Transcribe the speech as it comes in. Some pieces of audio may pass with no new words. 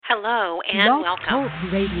Hello and Blog welcome.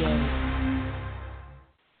 Talk Radio.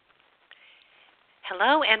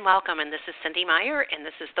 Hello and welcome, and this is Cindy Meyer, and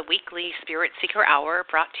this is the weekly Spirit Seeker Hour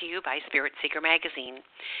brought to you by Spirit Seeker Magazine.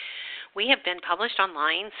 We have been published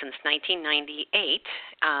online since 1998,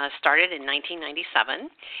 started in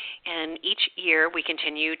 1997, and each year we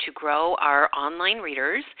continue to grow our online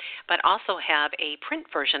readers, but also have a print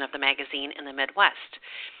version of the magazine in the Midwest.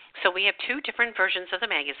 So we have two different versions of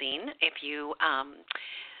the magazine. If you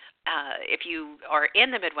are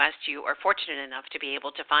in the Midwest, you are fortunate enough to be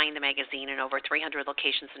able to find the magazine in over 300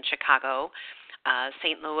 locations in Chicago,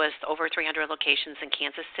 St. Louis, over 300 locations in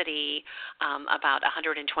Kansas City, about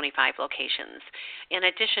 125 locations. In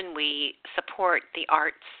addition, we support the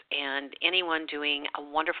arts and anyone doing a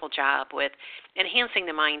wonderful job with enhancing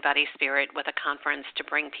the mind, body, spirit with a conference to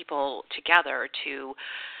bring people together to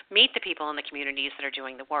meet the people in the communities that are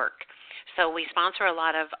doing the work. So we sponsor a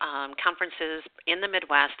lot of conferences in the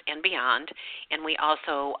Midwest and beyond, and we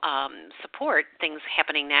also support things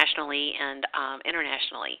happening nationally and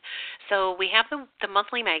internationally. So we have the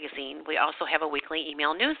monthly magazine. We also have a weekly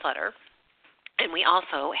email newsletter, and we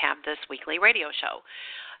also have this weekly radio show.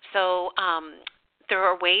 So there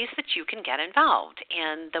are ways that you can get involved,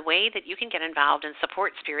 and the way that you can get involved and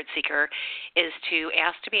support Spirit Seeker is to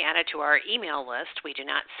ask to be added to our email list. We do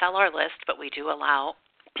not sell our list, but we do allow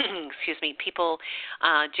people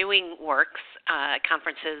doing works,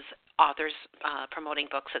 conferences, authors promoting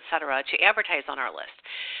books, etc., to advertise on our list.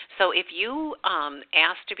 So if you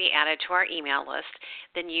ask to be added to our email list,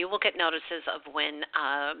 then you will get notices of when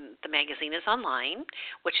the magazine is online,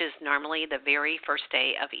 which is normally the very first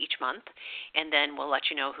day of each month, and then we'll let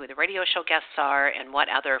you know who the radio show guests are and what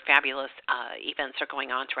other fabulous events are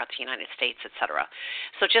going on throughout the United States, etc.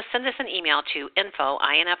 So just send us an email to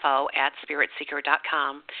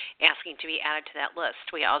info@spiritseeker.com asking to be added to that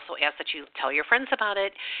list. We also ask that you tell your friends about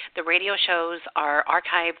it. The radio shows are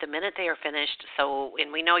archived the minute they are finished,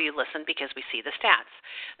 and we know you listen because we see the stats,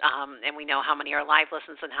 and we know how many are live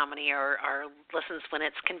listens and how many are listens when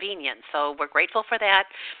it's convenient. So we're grateful for that,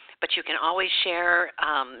 but you can always share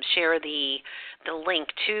the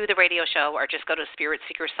link to the radio show, or just go to Spirit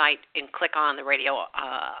Seeker site and click on the radio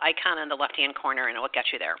icon in the left-hand corner, and it will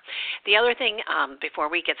get you there. The other thing before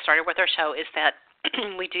we get started with our show is that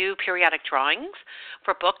we do periodic drawings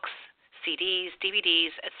for books, CDs,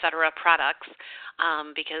 DVDs, etc., products,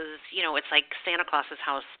 because, it's like Santa Claus's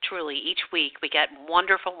house, truly. Each week we get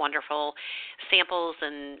wonderful, wonderful samples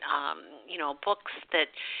and, books that,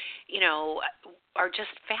 are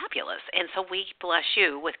just fabulous. And so we bless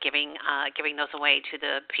you with giving those away to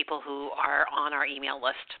the people who are on our email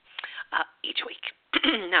list each week.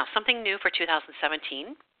 Now, something new for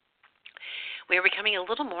 2017. We are becoming a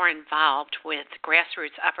little more involved with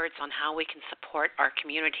grassroots efforts on how we can support our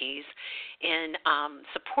communities in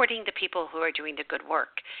supporting the people who are doing the good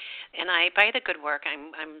work. And by the good work,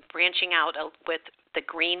 I'm branching out with the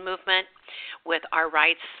green movement, with our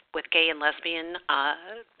rights with gay and lesbian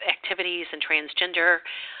activities and transgender,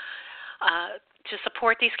 to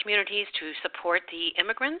support these communities, to support the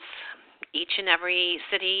immigrants. Each and every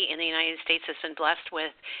city in the United States has been blessed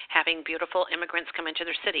with having beautiful immigrants come into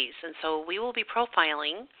their cities. And so we will be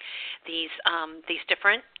profiling these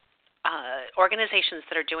different organizations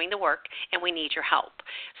that are doing the work, and we need your help.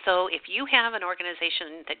 So if you have an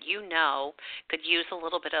organization that you know could use a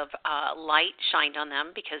little bit of light shined on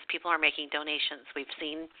them, because people are making donations. We've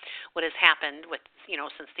seen what has happened with,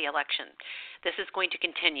 since the election. This is going to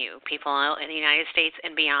continue. People in the United States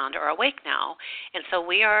and beyond are awake now, and so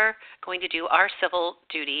we are going to do our civil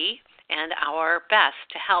duty and our best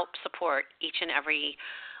to help support each and every.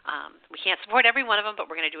 We can't support every one of them, but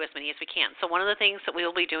we're going to do as many as we can. So one of the things that we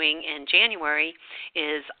will be doing in January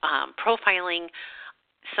is profiling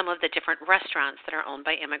some of the different restaurants that are owned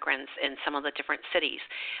by immigrants in some of the different cities.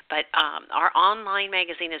 But our online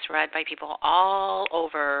magazine is read by people all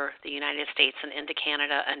over the United States and into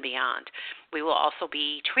Canada and beyond. We will also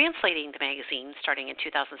be translating the magazine starting in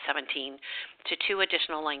 2017 to 2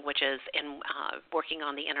 additional languages and working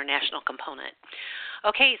on the international component.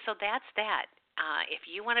 Okay, so that's that. If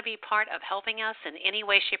you want to be part of helping us in any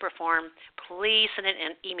way, shape, or form, please send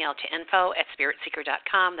an email to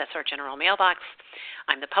info@spiritseeker.com. That's our general mailbox.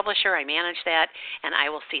 I'm the publisher. I manage that, and I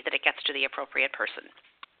will see that it gets to the appropriate person.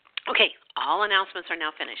 Okay, all announcements are now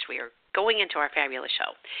finished. We are going into our fabulous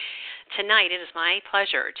show. Tonight, it is my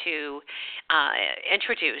pleasure to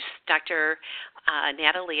introduce Dr.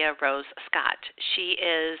 Natalia Rose Schotte. She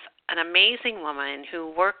is an amazing woman who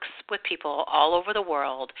works with people all over the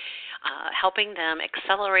world, helping them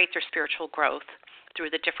accelerate their spiritual growth through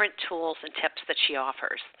the different tools and tips that she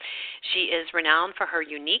offers. She is renowned for her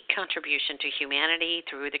unique contribution to humanity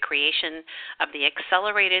through the creation of the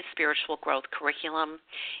Accelerated Spiritual Growth Curriculum,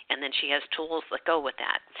 and then she has tools that go with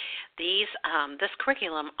that. This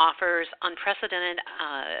curriculum offers unprecedented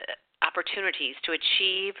opportunities to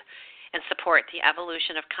achieve and support the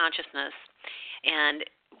evolution of consciousness, and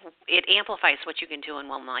it amplifies what you can do in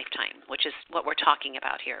one lifetime, which is what we're talking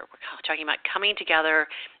about here. We're talking about coming together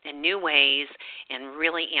in new ways and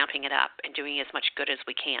really amping it up and doing as much good as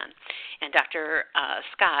we can. And Dr.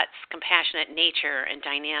 Schotte's compassionate nature and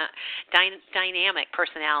dynamic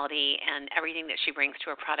personality and everything that she brings to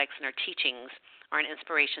her products and her teachings are an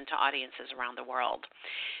inspiration to audiences around the world.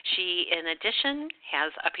 She, in addition,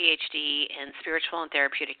 has a PhD in spiritual and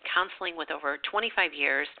therapeutic counseling with over 25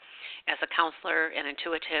 years as a counselor, an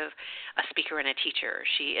intuitive, a speaker, and a teacher.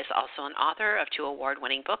 She is also an author of 2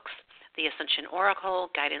 award-winning books, The Ascension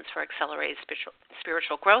Oracle, Guidance for Accelerated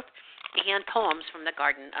Spiritual Growth, and Poems from the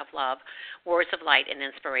Garden of Love, Words of Light and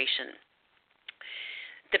Inspiration.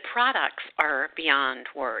 The products are beyond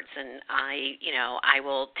words, and I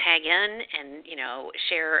will tag in and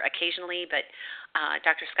share occasionally, but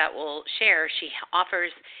Dr. Schotte will share. She offers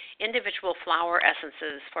individual flower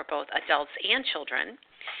essences for both adults and children.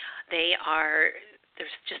 There's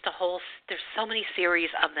so many series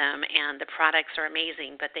of them, and the products are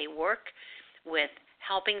amazing, but they work with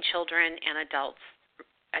helping children and adults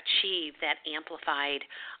achieve that amplified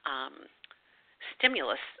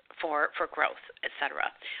stimulus for growth, etc.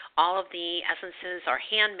 All of the essences are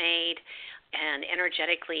handmade and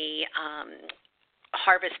energetically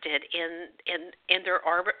harvested in their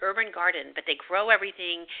urban garden, but they grow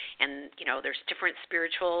everything, and there's different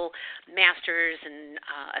spiritual masters and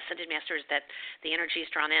ascended masters that the energy is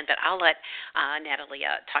drawn in, but I'll let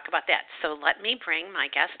Natalia talk about that. So let me bring my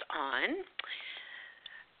guest on.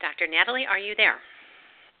 Dr. Natalie, are you there?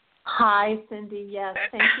 Hi, Cindy. Yes,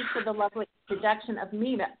 thank you for the lovely introduction of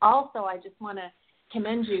me. But also, I just want to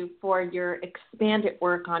commend you for your expanded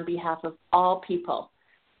work on behalf of all people.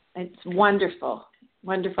 It's wonderful.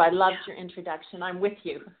 Wonderful. I loved your introduction. I'm with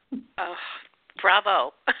you. Oh,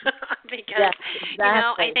 bravo. Because, yes,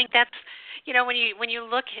 exactly. I think that's, when you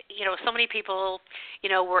look, so many people,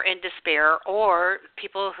 were in despair, or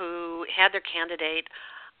people who had their candidate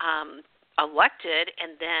elected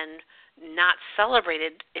and then not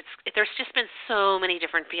celebrated. There's just been so many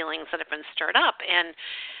different feelings that have been stirred up, and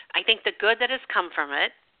I think the good that has come from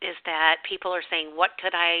it is that people are saying, what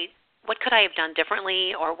could I have done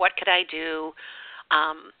differently, or what could I do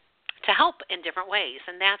to help in different ways?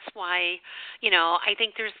 And that's why, I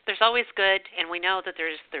think there's always good, and we know that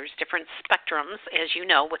there's different spectrums, as you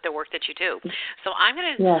know, with the work that you do. So I'm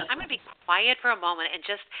gonna be quiet for a moment and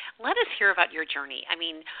just let us hear about your journey. I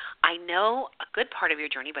mean, I know a good part of your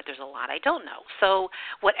journey, but there's a lot I don't know. So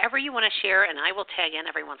whatever you want to share, and I will tag in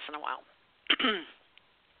every once in a while.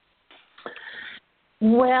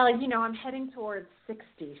 Well, I'm heading towards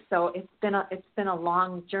 60, so it's been a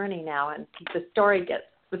long journey now, and the story gets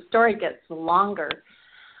longer.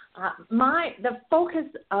 The focus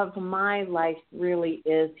of my life really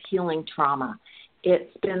is healing trauma.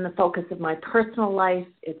 It's been the focus of my personal life.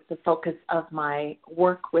 It's the focus of my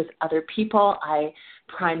work with other people. I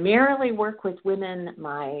primarily work with women.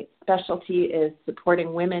 My specialty is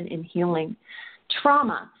supporting women in healing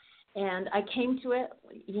trauma. And I came to it,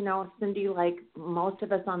 Cindy, like most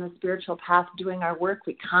of us on the spiritual path doing our work,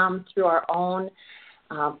 we come through our own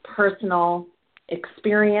personal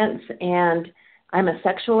experience. And I'm a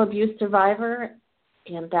sexual abuse survivor,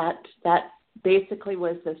 and that basically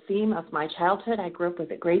was the theme of my childhood. I grew up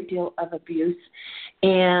with a great deal of abuse,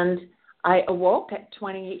 and I awoke at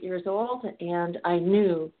 28 years old, and I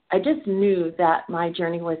just knew that my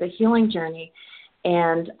journey was a healing journey.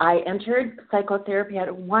 And I entered psychotherapy. I had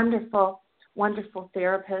a wonderful, wonderful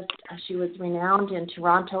therapist. She was renowned in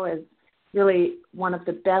Toronto as really one of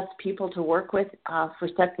the best people to work with for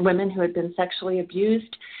women who had been sexually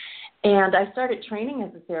abused. And I started training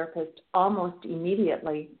as a therapist almost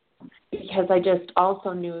immediately because I just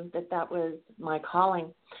also knew that was my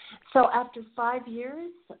calling. So after 5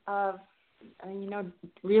 years of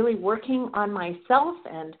really working on myself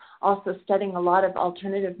and also studying a lot of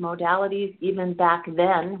alternative modalities, even back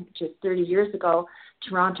then, which is 30 years ago,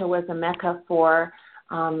 Toronto was a mecca for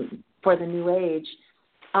the New Age.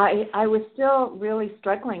 I was still really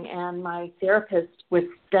struggling, and my therapist was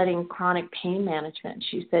studying chronic pain management.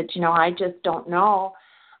 She said, I just don't know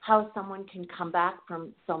how someone can come back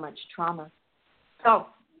from so much trauma. So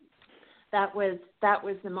that was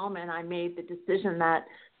the moment I made the decision that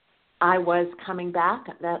I was coming back,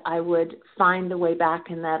 that I would find the way back,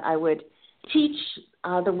 and that I would teach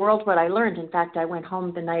the world what I learned. In fact, I went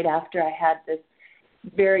home the night after I had this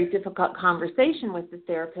very difficult conversation with the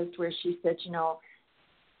therapist where she said,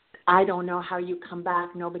 I don't know how you come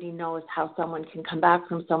back. Nobody knows how someone can come back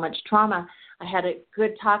from so much trauma. I had a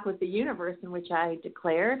good talk with the universe in which I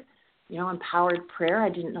declared, empowered prayer. I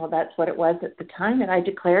didn't know that's what it was at the time. And I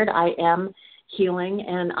declared I am healing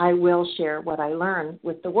and I will share what I learn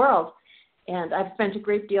with the world. And I've spent a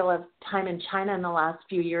great deal of time in China in the last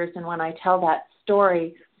few years. And when I tell that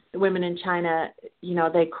story, the women in China,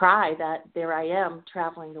 they cry that there I am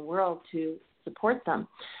traveling the world to support them.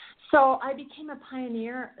 So I became a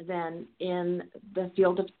pioneer then in the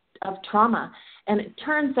field of trauma. And it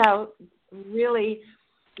turns out really,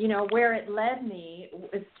 where it led me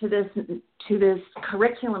is to this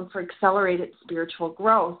curriculum for accelerated spiritual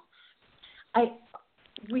growth.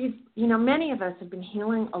 Many of us have been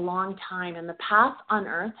healing a long time, and the path on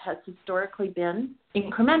earth has historically been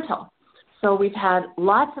incremental. So we've had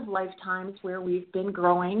lots of lifetimes where we've been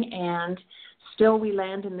growing, and still we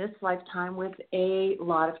land in this lifetime with a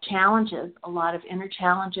lot of challenges, a lot of inner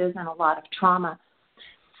challenges, and a lot of trauma.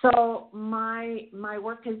 So my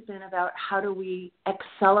work has been about how do we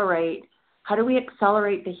accelerate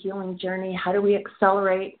the healing journey? How do we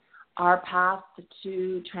accelerate our path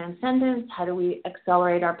to transcendence? How do we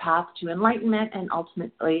accelerate our path to enlightenment and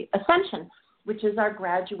ultimately ascension, which is our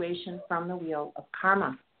graduation from the wheel of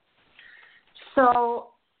karma? So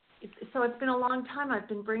it's been a long time. I've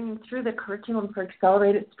been bringing through the curriculum for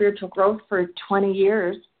accelerated spiritual growth for 20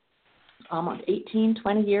 years, almost 18,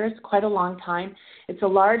 20 years, quite a long time. It's a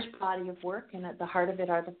large body of work, and at the heart of it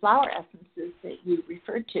are the flower essences that you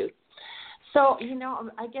referred to. So,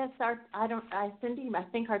 I guess Cindy, I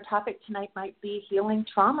think our topic tonight might be healing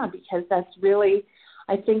trauma, because that's really,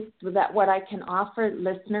 I think that what I can offer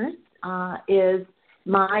listeners is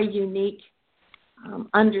my unique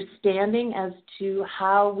understanding as to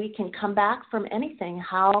how we can come back from anything,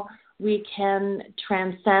 how we can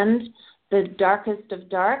transcend the darkest of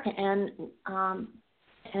dark and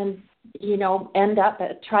end up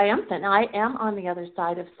triumphant. I am on the other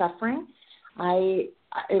side of suffering. I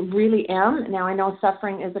really am. Now, I know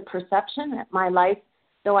suffering is a perception. My life,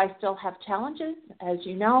 though I still have challenges, as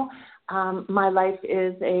you know, my life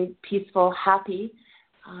is a peaceful, happy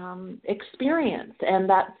experience, and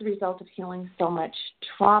that's the result of healing so much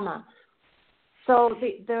trauma. So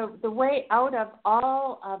the way out of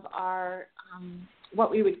all of our what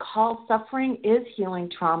we would call suffering is healing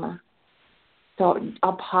trauma. So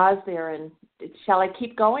I'll pause there, and shall I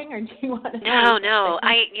keep going, or do you want to? No.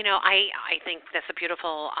 I think that's a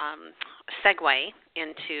beautiful segue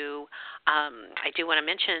into. I do want to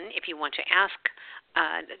mention, if you want to ask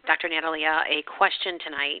Dr. Natalia a question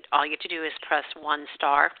tonight, all you have to do is press 1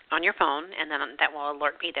 star on your phone, and then that will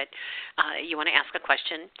alert me that you want to ask a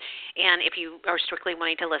question. And if you are strictly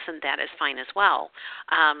wanting to listen, that is fine as well.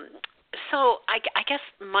 So I guess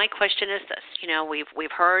my question is this: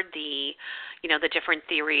 we've heard the different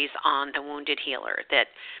theories on the wounded healer, that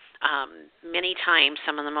many times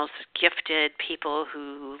some of the most gifted people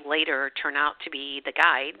who later turn out to be the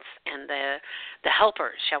guides and the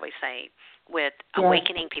helpers, shall we say, with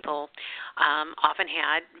awakening people, often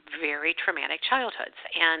had very traumatic childhoods.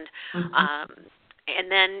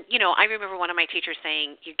 And then, I remember one of my teachers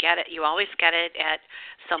saying, you always get it at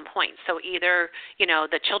some point. So either,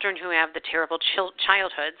 the children who have the terrible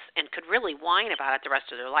childhoods and could really whine about it the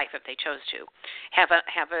rest of their life if they chose to, have a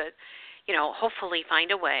hopefully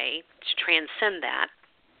find a way to transcend that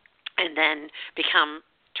and then become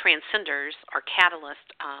transcenders or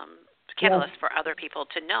catalysts for other people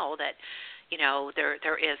to know that,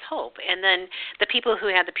 there is hope. And then the people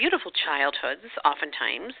who had the beautiful childhoods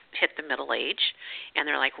oftentimes hit the middle age, and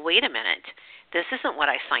they're like, wait a minute, this isn't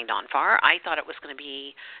what I signed on for. I thought it was going to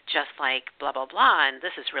be just like blah, blah, blah, and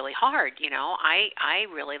this is really hard. I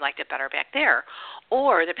really liked it better back there.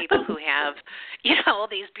 Or the people who have,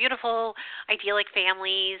 these beautiful, idyllic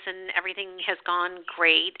families and everything has gone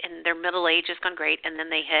great and their middle age has gone great, and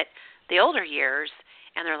then they hit the older years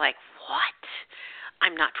and they're like, what?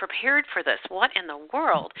 I'm not prepared for this. What in the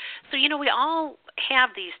world? So, we all have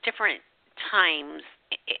these different times,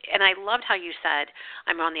 and I loved how you said,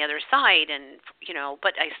 I'm on the other side, and,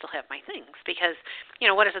 but I still have my things, because,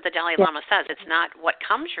 what is it the Dalai Lama says? It's not what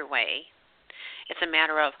comes your way. It's a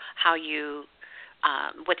matter of how you,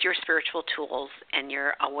 with your spiritual tools and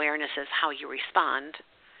your awarenesses, how you respond,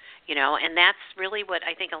 and that's really what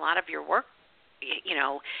I think a lot of your work,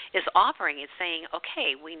 is offering. It's saying,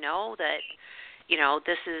 okay, we know that,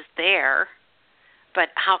 this is there, but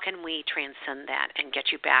how can we transcend that and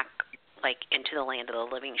get you back, into the land of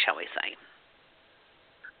the living, shall we say?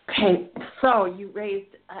 Okay, so you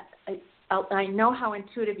raised I know how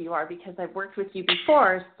intuitive you are because I've worked with you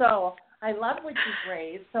before. So I love what you've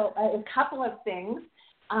raised. So a couple of things.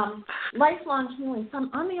 Lifelong healing. So I'm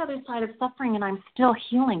on the other side of suffering and I'm still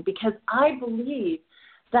healing because I believe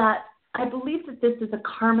that this is a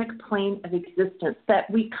karmic plane of existence, that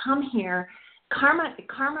we come here. Karma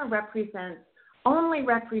only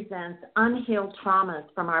represents unhealed traumas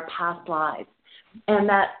from our past lives, and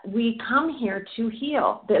that we come here to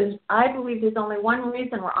heal. I believe there's only one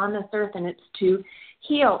reason we're on this earth, and it's to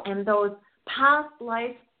heal. And those past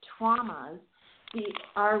life traumas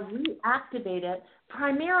are reactivated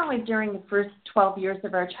primarily during the first 12 years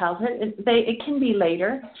of our childhood. It can be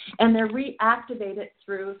later, and they're reactivated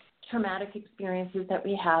through traumatic experiences that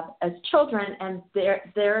we have as children, and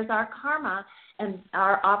there's our karma and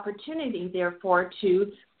our opportunity, therefore,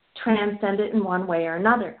 to transcend it in one way or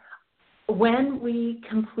another. When we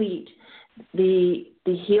complete the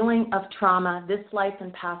healing of trauma, this life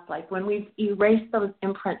and past life, when we've erased those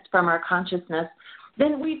imprints from our consciousness,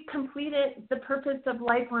 then we've completed the purpose of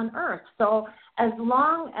life on earth. So as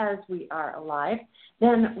long as we are alive,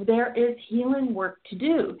 then there is healing work to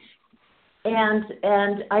do.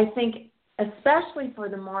 And I think especially for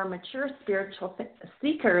the more mature spiritual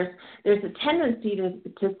seekers, there's a tendency to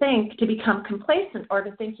become complacent or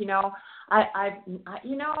to think, I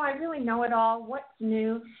really know it all. What's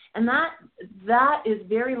new? And that is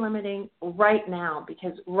very limiting right now,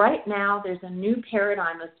 because right now there's a new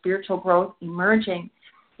paradigm of spiritual growth emerging,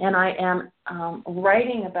 and I am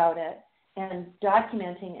writing about it and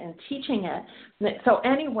documenting and teaching it. So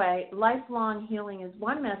anyway, lifelong healing is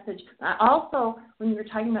one message. Also, when you were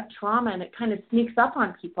talking about trauma and it kind of sneaks up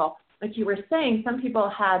on people, like you were saying, some people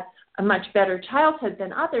had a much better childhood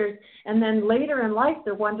than others, and then later in life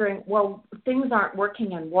they're wondering, well, things aren't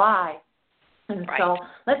working and why. And right. So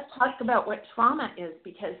let's talk about what trauma is,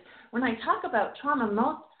 because when I talk about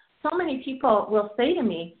trauma, so many people will say to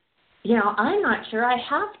me, I'm not sure I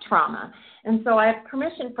have trauma. And so I have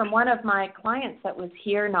permission from one of my clients that was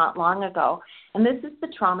here not long ago, and this is the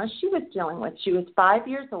trauma she was dealing with. She was 5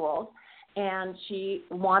 years old, and she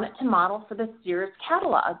wanted to model for the Sears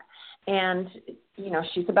catalog. And,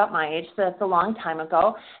 she's about my age, so that's a long time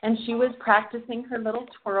ago. And she was practicing her little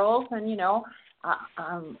twirls and,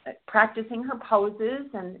 practicing her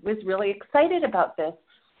poses, and was really excited about this.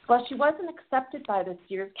 Well, she wasn't accepted by the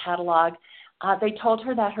Sears catalog. They told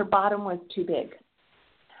her that her bottom was too big.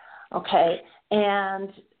 Okay, and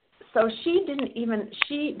so she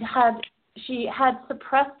had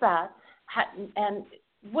suppressed that and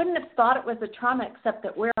wouldn't have thought it was a trauma, except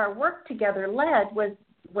that where our work together led was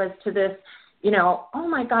to this, oh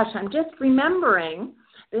my gosh, I'm just remembering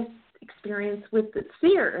this experience with the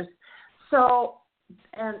Sears. So,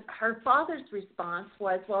 and her father's response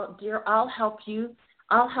was, well, dear, I'll help you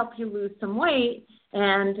lose some weight.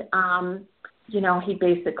 And he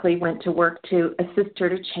basically went to work to assist her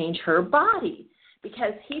to change her body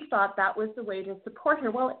because he thought that was the way to support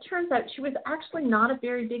her. Well, it turns out she was actually not a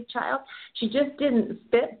very big child. She just didn't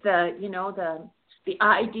fit the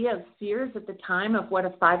idea of Sears at the time of what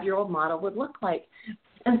a 5-year-old model would look like.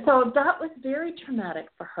 And so that was very traumatic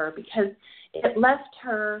for her because it left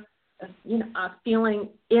her, feeling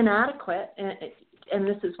inadequate. And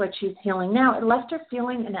this is what she's healing now. It left her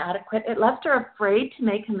feeling inadequate. It left her afraid to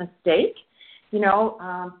make a mistake.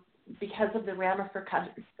 Because of the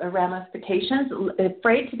ramifications,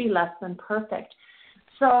 afraid to be less than perfect.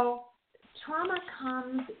 So trauma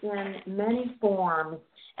comes in many forms,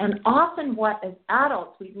 and often what as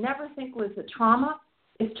adults we never think was a trauma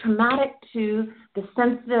is traumatic to the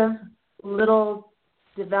sensitive little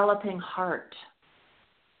developing heart.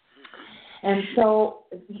 And so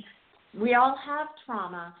we all have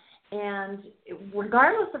trauma, and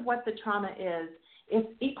regardless of what the trauma is, it's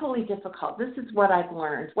equally difficult. This is what I've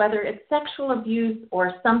learned. Whether it's sexual abuse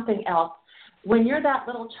or something else, when you're that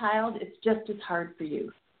little child, it's just as hard for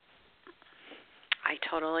you. I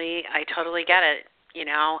totally get it.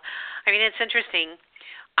 It's interesting.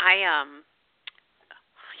 I've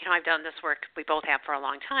done this work, we both have, for a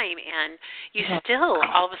long time, and you still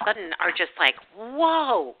all of a sudden are just like,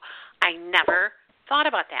 whoa, I never thought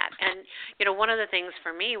about that. And, one of the things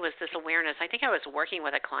for me was this awareness. I think I was working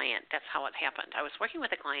with a client. That's how it happened. I was working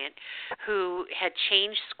with a client who had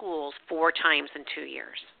changed schools 4 times in 2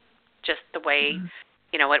 years, just the way,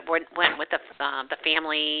 it went with the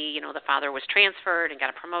family. The father was transferred and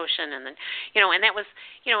got a promotion. And then, and that was,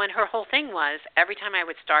 and her whole thing was every time I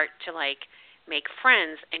would start to, make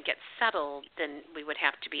friends and get settled, then we would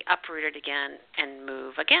have to be uprooted again and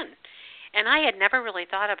move again. And I had never really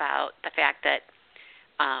thought about the fact that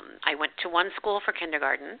I went to one school for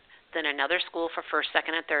kindergarten, then another school for 1st,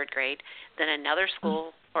 2nd, and 3rd grade, then another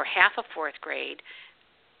school or half of fourth grade,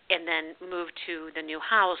 and then moved to the new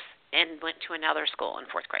house and went to another school in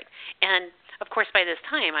fourth grade. And of course, by this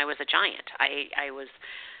time, I was a giant. I was,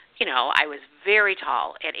 I was very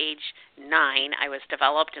tall. At age 9, I was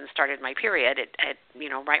developed and started my period at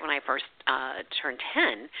right when I first turned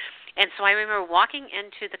 10. And so I remember walking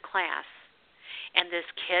into the class, and this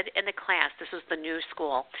kid in the class, this was the new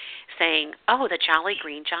school, saying, "Oh, the Jolly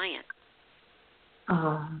Green Giant."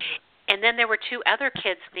 And then there were 2 other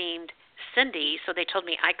kids named Cindy, so they told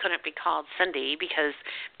me I couldn't be called Cindy because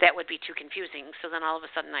that would be too confusing. So then all of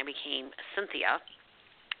a sudden I became Cynthia,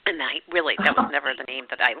 and that was never the name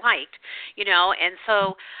that I liked, And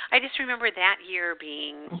so I just remember that year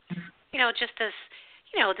being, just this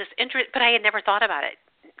interest, but I had never thought about it.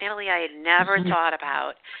 Natalie, I had never thought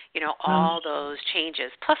about, all those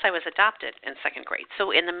changes. Plus, I was adopted in second grade.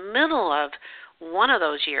 So in the middle of one of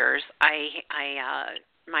those years,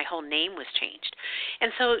 my whole name was changed.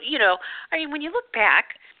 And so, when you look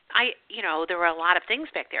back, there were a lot of things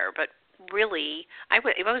back there, but really, I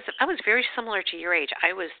was very similar to your age.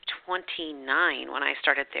 I was 29 when I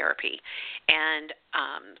started therapy, and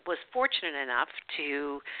was fortunate enough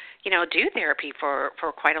to, do therapy for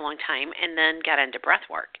quite a long time, and then got into breath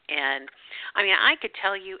work. And I could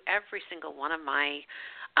tell you every single one of my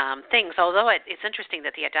things. Although it's interesting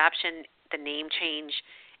that the adoption, the name change,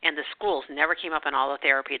 and the schools never came up in all the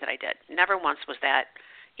therapy that I did. Never once was that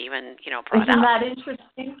even, brought Isn't up. that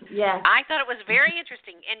interesting? Yes. I thought it was very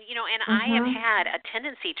interesting. And, I have had a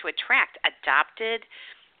tendency to attract adopted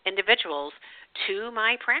individuals to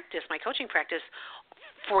my practice, my coaching practice,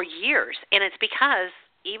 for years. And it's because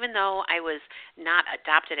even though I was not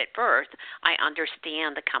adopted at birth, I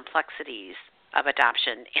understand the complexities of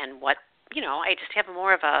adoption and what, I just have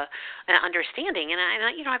more of an understanding. And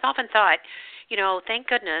I've often thought, thank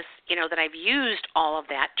goodness, that I've used all of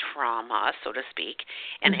that trauma, so to speak,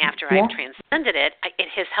 and after I've transcended it, it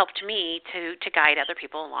has helped me to guide other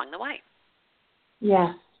people along the way.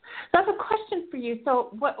 Yes. So I have a question for you.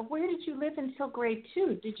 So where did you live until grade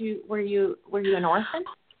 2? Were you an orphan?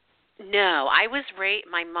 No, I was raised.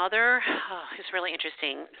 My mother, it's really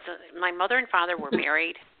interesting. So my mother and father were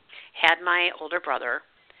married, had my older brother,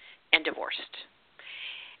 and divorced.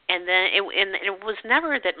 And then it was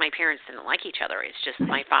never that my parents didn't like each other. It's just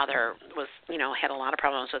my father was, had a lot of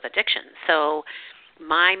problems with addiction. So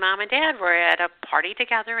my mom and dad were at a party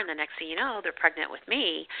together, and the next thing you know, they're pregnant with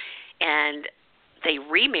me, and they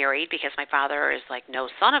remarried because my father is like, no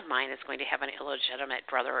son of mine is going to have an illegitimate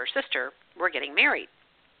brother or sister. We're getting married.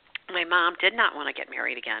 My mom did not want to get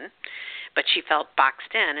married again, but she felt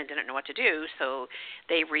boxed in and didn't know what to do, so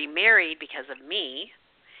they remarried because of me.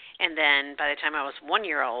 And then by the time I was 1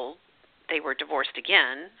 year old, they were divorced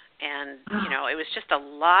again. And, it was just a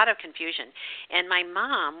lot of confusion. And my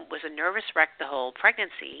mom was a nervous wreck the whole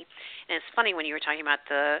pregnancy. And it's funny when you were talking about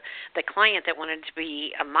the client that wanted to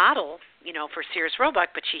be a model, for Sears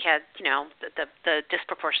Roebuck, but she had, the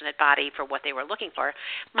disproportionate body for what they were looking for.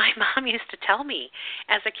 My mom used to tell me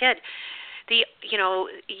as a kid,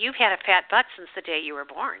 you've had a fat butt since the day you were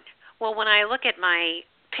born. Well, when I look at my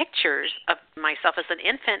pictures of myself as an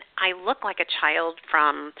infant, I look like a child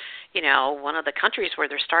from, one of the countries where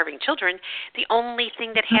there's starving children. The only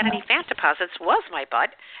thing that had any fat deposits was my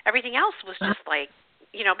butt. Everything else was just like,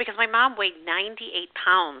 because my mom weighed 98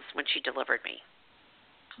 pounds when she delivered me.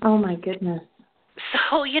 Oh, my goodness.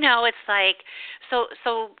 So, it's like,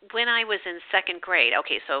 so when I was in second grade,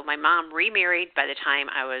 okay, so my mom remarried by the time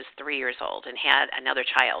I was 3 years old and had another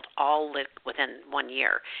child, all within 1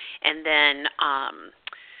 year. And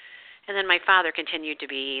then my father continued to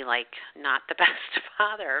be like not the best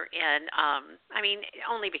father, and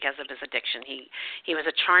only because of his addiction. He was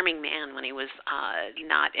a charming man when he was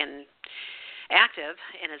not active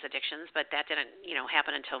in his addictions, but that didn't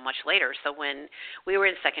happen until much later. So when we were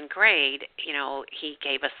in second grade, he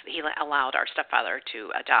allowed our stepfather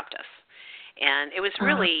to adopt us, and it was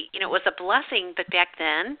really it was a blessing. But back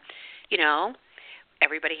then,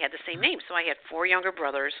 everybody had the same name. So I had 4 younger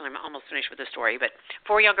brothers, and I'm almost finished with the story, but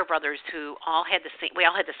 4 younger brothers who all had we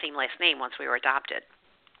all had the same last name once we were adopted.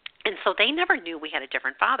 And so they never knew we had a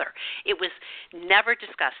different father. It was never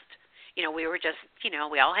discussed. We were just,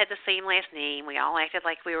 we all had the same last name. We all acted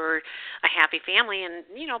like we were a happy family, and,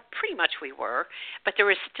 pretty much we were. But there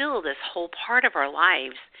was still this whole part of our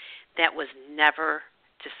lives that was never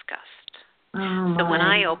discussed. So when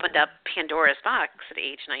I opened up Pandora's box at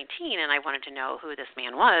age 19 and I wanted to know who this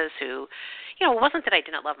man was who, it wasn't that I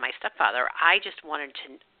didn't love my stepfather. I just wanted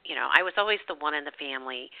to, I was always the one in the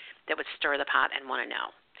family that would stir the pot and want to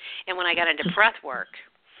know. And when I got into breath work,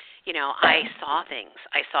 I saw things.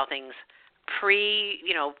 I saw things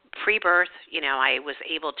pre-birth, I was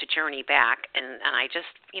able to journey back, and I just,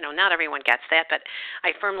 not everyone gets that, but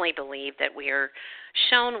I firmly believe that we are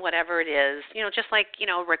shown whatever it is, just like,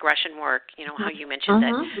 regression work, how you mentioned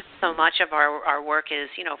that so much of our work is,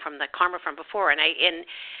 from the karma from before, and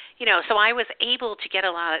so I was able to get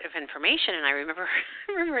a lot of information, and I remember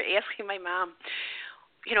asking my mom,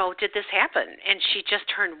 did this happen? And she just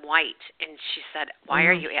turned white, and she said, why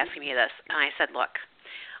are you asking me this? And I said, look,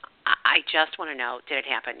 I just want to know, did it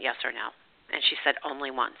happen, yes or no? And she said,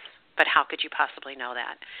 only once. But how could you possibly know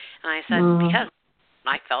that? And I said, because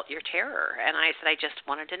I felt your terror. And I said, I just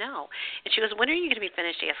wanted to know. And she goes, when are you going to be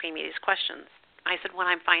finished asking me these questions? I said, when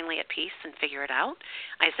I'm finally at peace and figure it out.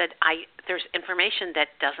 I said, there's information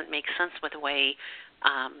that doesn't make sense with the way,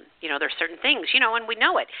 there's certain things, and we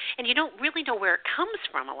know it. And you don't really know where it comes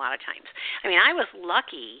from a lot of times. I mean, I was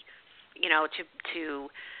lucky,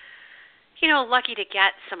 lucky to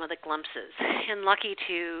get some of the glimpses and lucky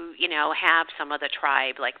to, have some of the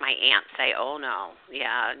tribe, like my aunt, say, oh, no,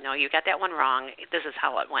 you got that one wrong. This is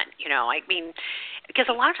how it went. I mean, because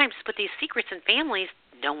a lot of times with these secrets in families,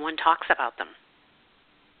 no one talks about them.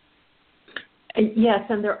 Yes,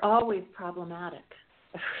 and they're always problematic.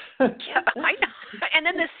 Yeah, I know. And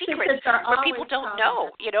then the secrets where people don't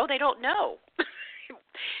know, they don't know.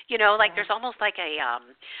 There's almost like I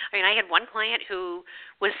had one client who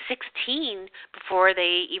was 16 before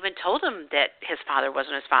they even told him that his father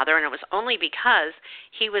wasn't his father, and it was only because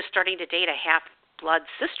he was starting to date a half-blood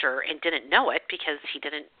sister and didn't know it because he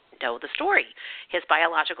didn't know the story. His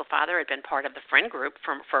biological father had been part of the friend group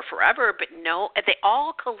for forever, but they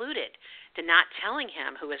all colluded to not telling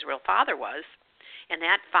him who his real father was. And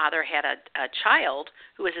that father had a child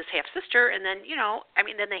who was his half-sister, and then,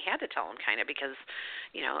 then they had to tell him kind of because,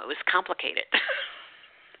 it was complicated.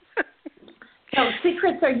 So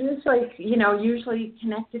secrets are usually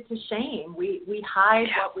connected to shame. We hide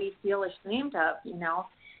what we feel ashamed of,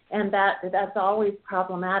 and that's always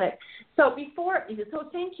problematic. So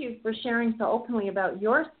thank you for sharing so openly about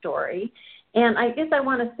your story. And I guess I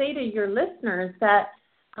want to say to your listeners that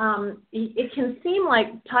it can seem like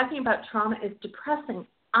talking about trauma is depressing.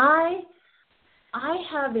 I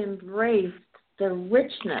have embraced the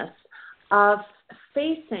richness of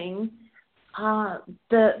facing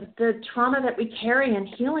the trauma that we carry and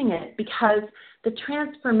healing it, because the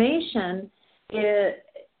transformation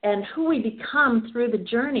and who we become through the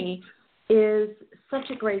journey is such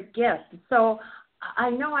a great gift. So I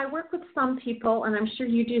know I work with some people, and I'm sure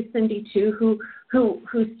you do, Cindy, too,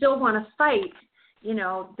 who still want to fight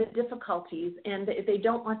the difficulties, and they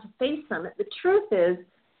don't want to face them. The truth is,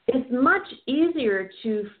 it's much easier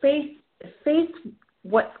to face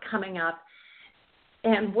what's coming up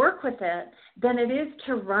and work with it than it is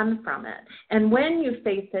to run from it. And when you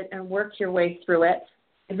face it and work your way through it,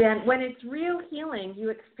 then when it's real healing, you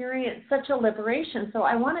experience such a liberation. So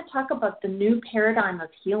I want to talk about the new paradigm of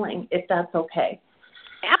healing, if that's okay.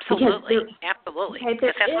 Absolutely. Absolutely. Okay,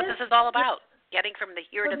 because that's what this is all about, getting from the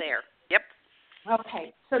here to there. Yep.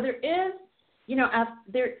 Okay, so there is,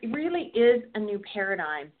 there really is a new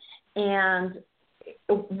paradigm, and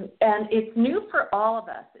it's new for all of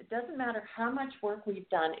us. It doesn't matter how much work we've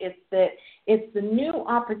done. It's the new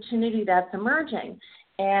opportunity that's emerging,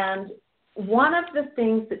 and one of the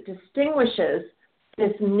things that distinguishes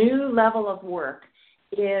this new level of work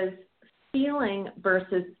is feeling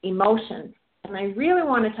versus emotion. And I really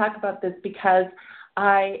want to talk about this because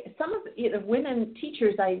some of the women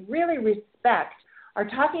teachers I really respect are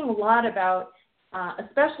talking a lot about,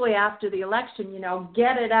 especially after the election,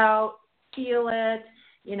 get it out, feel it,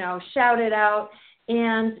 shout it out.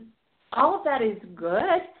 And all of that is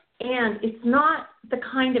good, and it's not the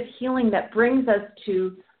kind of healing that brings us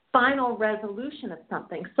to final resolution of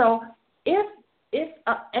something. So if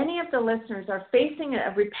any of the listeners are facing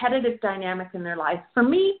a repetitive dynamic in their life, for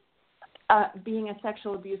me, being a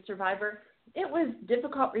sexual abuse survivor, it was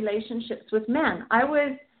difficult relationships with men. I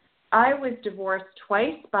was divorced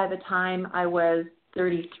twice by the time I was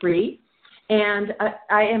 33, and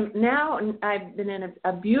I am now. I've been in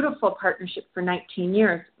a beautiful partnership for 19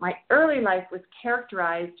 years. My early life was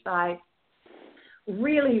characterized by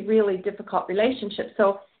really, really difficult relationships.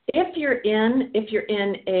 So if you're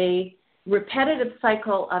in a repetitive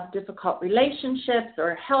cycle of difficult relationships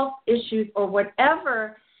or health issues or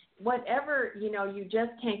whatever, you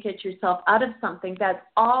just can't get yourself out of something, that's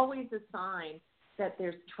always a sign that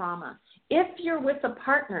there's trauma. If you're with a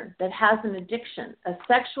partner that has an addiction, a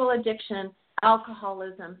sexual addiction,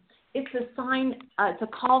 alcoholism, it's a sign, it's a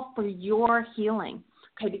call for your healing,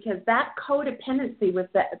 okay? Because that codependency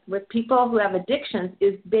with people who have addictions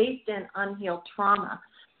is based in unhealed trauma.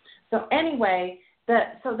 So anyway,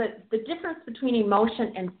 the difference between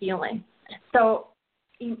emotion and feeling. So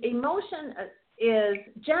emotion is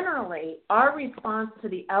generally our response to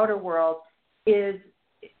the outer world is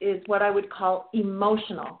what I would call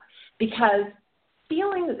emotional, because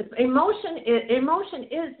emotion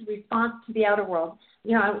is response to the outer world.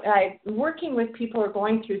 You know, I'm working with people who are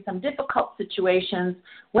going through some difficult situations,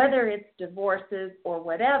 whether it's divorces or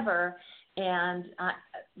whatever, and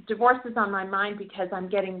divorce is on my mind because I'm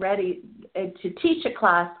getting ready to teach a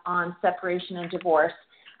class on separation and divorce,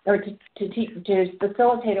 or to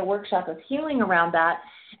facilitate a workshop of healing around that.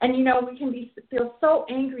 And, you know, we can feel so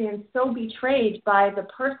angry and so betrayed by the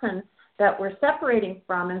person that we're separating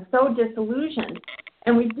from and so disillusioned.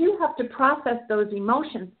 And we do have to process those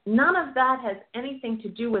emotions. None of that has anything to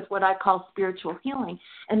do with what I call spiritual healing.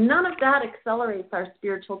 And none of that accelerates our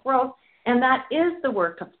spiritual growth. And that is the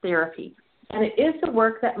work of therapy. And it is the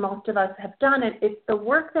work that most of us have done. It's the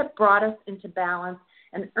work that brought us into balance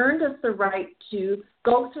and earned us the right to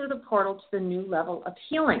go through the portal to the new level of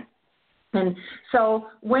healing. And so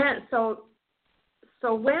when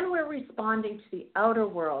we're responding to the outer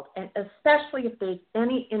world, and especially if there's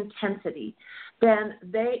any intensity, then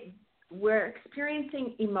we're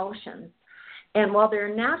experiencing emotions. And while they're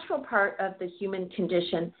a natural part of the human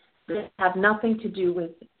condition, they have nothing to do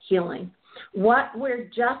with healing. What we're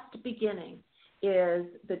just beginning is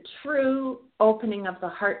the true opening of the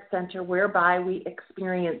heart center, whereby we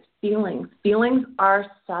experience feelings. Feelings are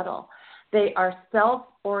subtle. They are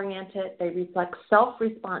self-oriented. They reflect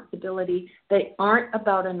self-responsibility. They aren't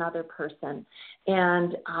about another person.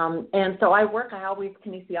 And so I always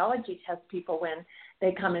kinesiology test people when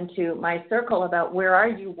they come into my circle about where are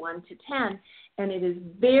you 1 to 10. And it is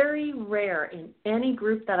very rare in any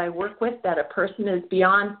group that I work with that a person is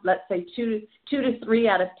beyond, let's say, 2 to 3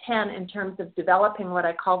 out of 10 in terms of developing what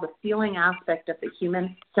I call the feeling aspect of the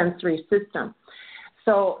human sensory system.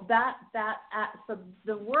 So so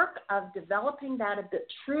the work of developing the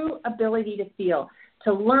true ability to feel,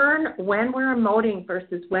 to learn when we're emoting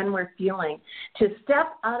versus when we're feeling, to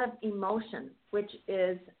step out of emotion, which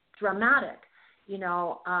is dramatic, you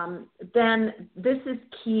know, then this is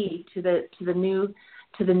key to the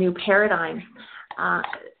new paradigm.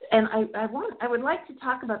 And I would like to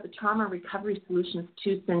talk about the trauma recovery solutions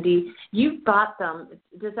too, Cindy. You've got them.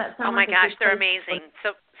 Does that sound? Oh my gosh, they're amazing.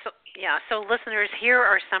 So listeners, here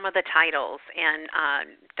are some of the titles, and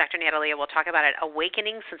Dr. Natalia will talk about it: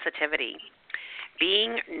 Awakening Sensitivity,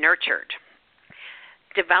 Being Nurtured,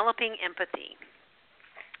 Developing Empathy.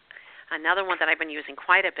 Another one that I've been using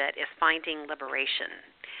quite a bit is Finding Liberation.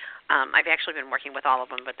 I've actually been working with all of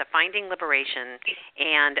them, but the Finding Liberation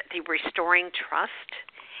and the Restoring Trust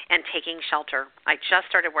and Taking Shelter. I just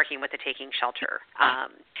started working with the Taking Shelter.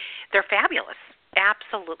 They're fabulous.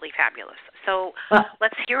 Absolutely fabulous. So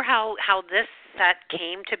let's hear how this set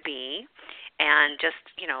came to be, and just,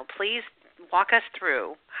 you know, please walk us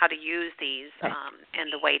through how to use these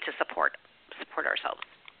and the way to support ourselves.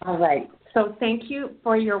 All right. So thank you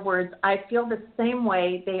for your words. I feel the same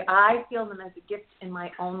way. I feel them as a gift in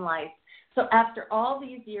my own life. So after all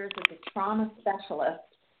these years as a trauma specialist,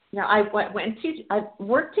 you know, I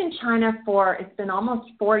worked in China it's been almost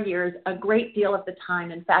 4 years, a great deal of the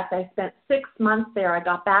time. In fact, I spent 6 months there. I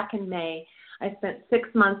got back in May. I spent 6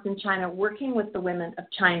 months in China working with the women of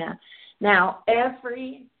China. Now,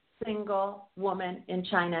 every single woman in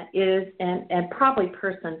China is, and probably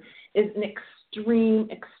person, is an extreme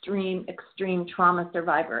trauma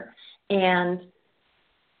survivor. And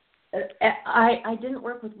I didn't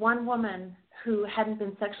work with one woman who hadn't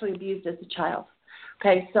been sexually abused as a child.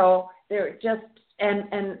 Okay, so they're just,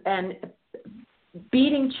 and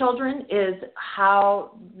beating children is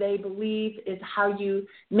how they believe is how you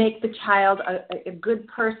make the child a good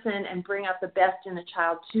person and bring out the best in a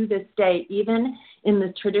child. To this day, even in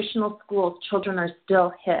the traditional schools, children are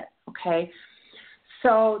still hit, okay?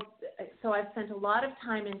 So I've spent a lot of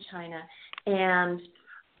time in China, and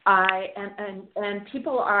and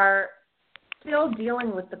people are still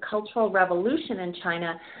dealing with the Cultural Revolution in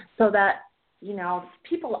China, so that, you know,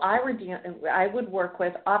 people I would work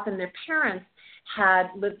with, often their parents had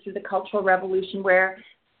lived through the Cultural Revolution, where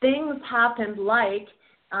things happened like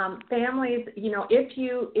families, you know, if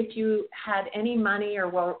you had any money or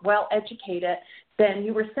were well educated, then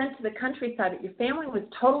you were sent to the countryside, but your family was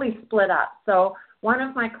totally split up. So one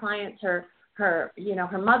of my clients, her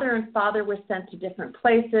mother and father were sent to different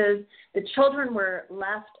places. The children were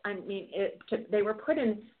left.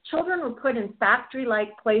 Children were put in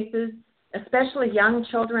factory-like places, especially young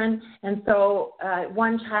children. And so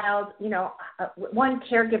one child, one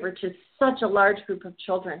caregiver to such a large group of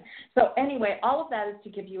children. So anyway, all of that is to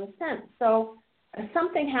give you a sense. So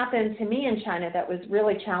something happened to me in China that was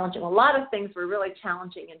really challenging. A lot of things were really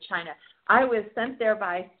challenging in China. I was sent there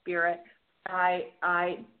by Spirit.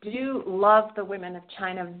 I do love the women of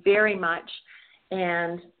China very much,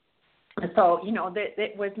 and so,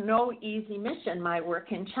 it was no easy mission, my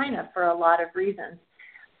work in China, for a lot of reasons.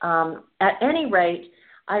 At any rate,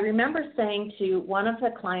 I remember saying to one of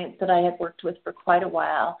the clients that I had worked with for quite a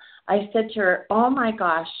while, I said to her, "Oh my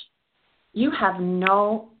gosh, you have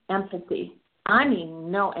no empathy. I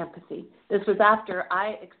mean, no empathy." This was after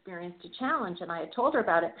I experienced a challenge, and I had told her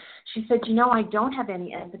about it. She said, "I don't have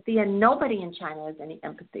any empathy, and nobody in China has any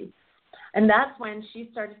empathy." And that's when she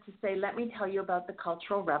started to say, "Let me tell you about the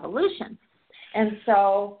Cultural Revolution." And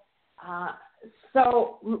so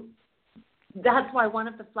that's why one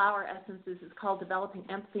of the flower essences is called Developing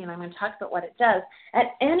Empathy, and I'm going to talk about what it does.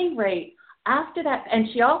 At any rate, after that, and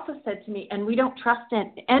she also said to me, "And we don't trust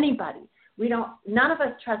anybody. None of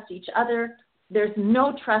us trust each other. There's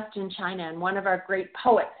no trust in China." And one of our great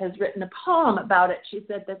poets has written a poem about it. She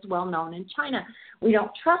said that's well known in China. We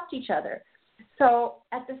don't trust each other. So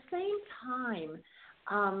at the same time,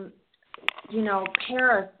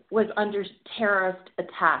 Paris was under terrorist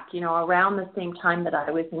attack, around the same time that I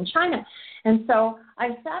was in China. And so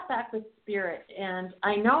I sat back with Spirit, and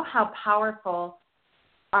I know how powerful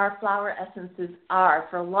our flower essences are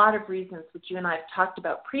for a lot of reasons, which you and I have talked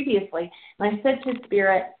about previously. And I said to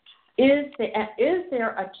Spirit, at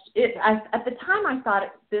the time I thought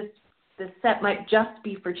this set might just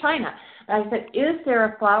be for China. And I said, is there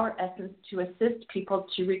a flower essence to assist people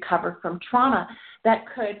to recover from trauma that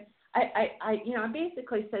could, I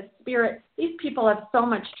basically said, Spirit, these people have so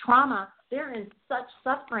much trauma. They're in such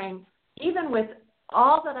suffering, even with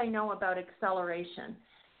all that I know about acceleration.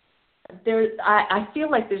 I feel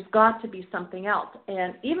like there's got to be something else.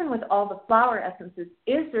 And even with all the flower essences,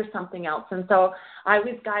 is there something else? And so I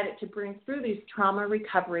was guided to bring through these trauma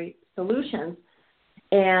recovery solutions.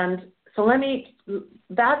 And so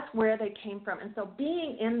that's where they came from. And so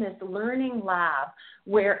being in this learning lab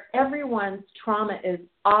where everyone's trauma is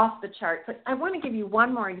off the charts, I want to give you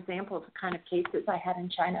one more example of the kind of cases I had in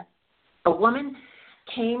China. A woman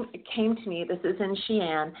came to me, this is in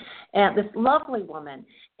Xi'an, and this lovely woman,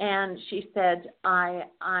 and she said, I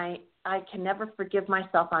can never forgive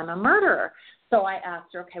myself, I'm a murderer. So I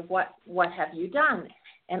asked her, okay, what have you done?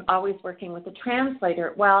 And always working with a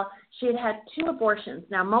translator. Well, she had 2 abortions.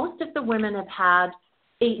 Now, most of the women have had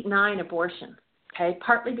 8, 9 abortions, okay,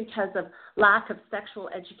 partly because of lack of sexual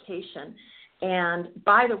education. And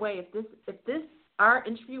by the way, if our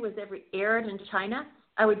interview was ever aired in China,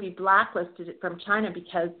 I would be blacklisted from China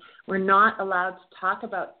because we're not allowed to talk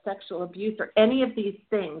about sexual abuse or any of these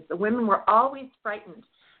things. The women were always frightened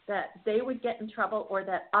that they would get in trouble or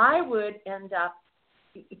that I would end up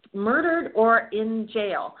murdered or in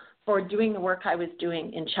jail for doing the work I was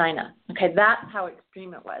doing in China. Okay, that's how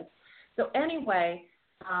extreme it was. So anyway,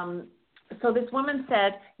 so this woman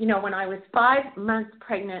said, when I was 5 months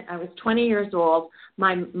pregnant, I was 20 years old,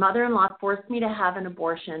 my mother-in-law forced me to have an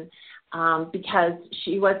abortion because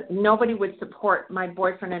nobody would support my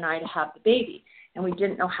boyfriend and I to have the baby, and we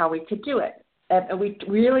didn't know how we could do it. And we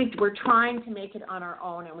really were trying to make it on our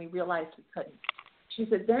own, and we realized we couldn't. She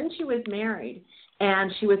said then she was married,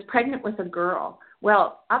 and she was pregnant with a girl.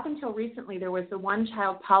 Well, up until recently, there was the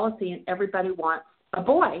one-child policy, and everybody wants a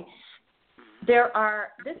boy.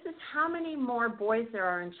 This is how many more boys there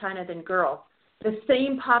are in China than girls. The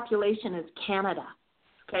same population as Canada.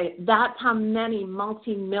 Okay, that's how many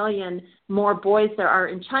multi-million more boys there are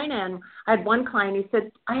in China. And I had one client who said,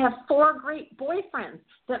 I have 4 great boyfriends.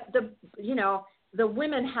 The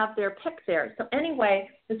women have their pick there. So anyway,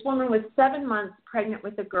 this woman was 7 months pregnant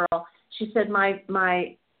with a girl. She said,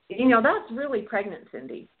 that's really pregnant,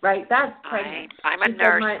 Cindy, right? That's pregnant. I'm a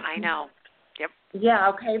nurse. I know. Yep. Yeah,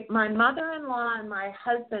 okay. My mother-in-law and my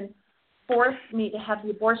husband forced me to have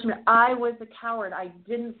the abortion. I was a coward. I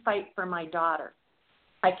didn't fight for my daughter.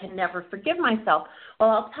 I can never forgive myself.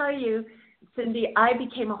 Well, I'll tell you, Cindy, I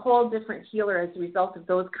became a whole different healer as a result of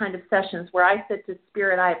those kind of sessions where I said to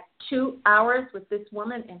Spirit, I have 2 hours with this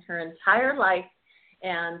woman in her entire life,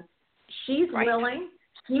 and she's willing.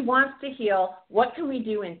 She wants to heal. What can we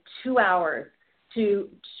do in 2 hours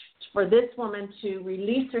for this woman to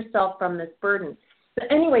release herself from this burden? So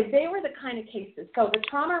anyway, they were the kind of cases. So the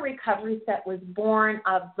trauma recovery set was born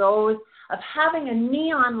of having a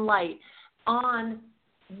neon light on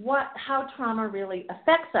how trauma really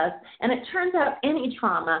affects us. And it turns out any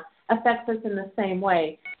trauma affects us in the same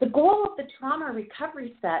way. The goal of the trauma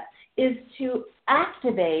recovery set is to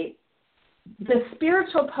activate the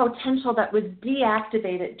spiritual potential that was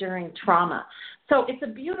deactivated during trauma. So it's a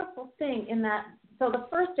beautiful thing in that So the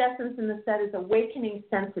first essence in the set is awakening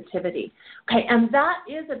sensitivity. Okay, and that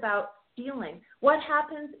is about feeling. What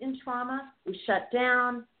happens in trauma? We shut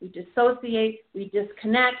down, we dissociate, we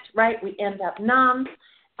disconnect, right? We end up numb.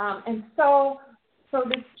 And so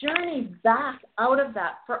this journey back out of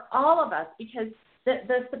that for all of us, because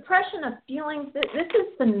the suppression of feelings, this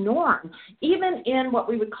is the norm. Even in what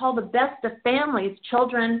we would call the best of families,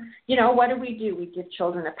 children, what do? We give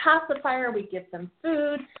children a pacifier, we give them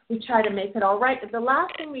food, we try to make it all right. But the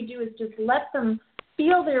last thing we do is just let them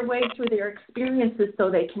feel their way through their experiences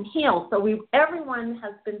so they can heal. So everyone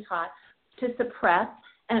has been taught to suppress,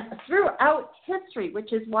 and throughout history,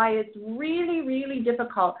 which is why it's really, really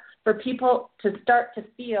difficult for people to start to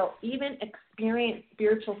feel, even experienced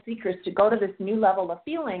spiritual seekers, to go to this new level of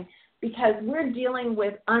feeling, because we're dealing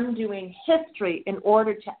with undoing history in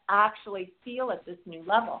order to actually feel at this new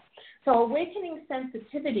level. So awakening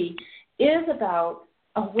sensitivity is about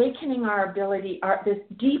awakening our ability, this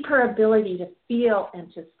deeper ability to feel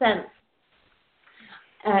and to sense.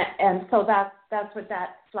 And so that's what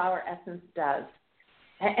that flower essence does.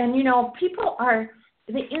 And people are,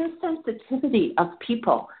 the insensitivity of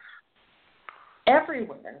people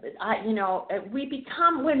everywhere. We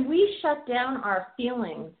become, when we shut down our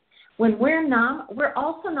feelings, when we're numb, we're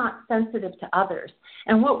also not sensitive to others.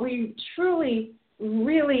 And what we truly,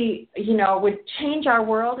 really, would change our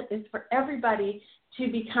world is for everybody to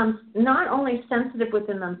become not only sensitive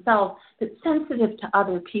within themselves, but sensitive to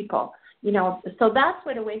other people. So that's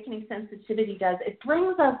what awakening sensitivity does. It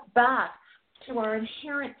brings us back to our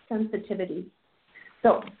inherent sensitivity.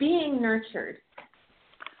 So being nurtured.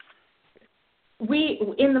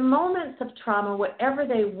 In the moments of trauma, whatever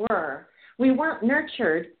they were, we weren't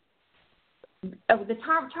nurtured. The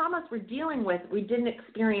traumas we're dealing with, we didn't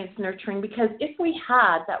experience nurturing, because if we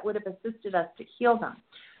had, that would have assisted us to heal them.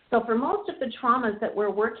 So for most of the traumas that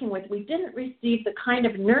we're working with, we didn't receive the kind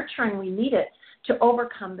of nurturing we needed to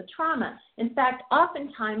overcome the trauma. In fact,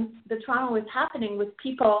 oftentimes the trauma was happening with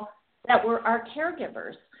people that were our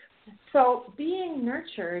caregivers. So being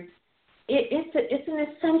nurtured, it's an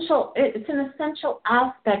essential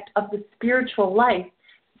aspect of the spiritual life.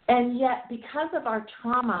 And yet, because of our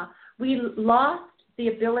trauma, we lost the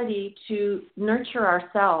ability to nurture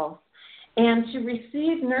ourselves and to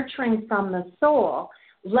receive nurturing from the soul,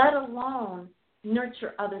 let alone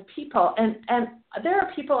nurture other people. And there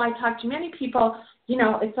are people, I talk to many people,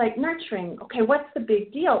 it's like nurturing. Okay, what's the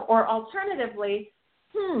big deal? Or alternatively,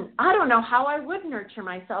 I don't know how I would nurture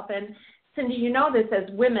myself. And Cindy, this as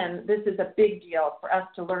women, this is a big deal for us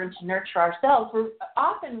to learn to nurture ourselves. We're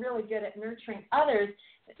often really good at nurturing others,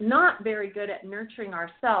 not very good at nurturing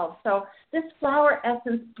ourselves. So this flower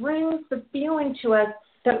essence brings the feeling to us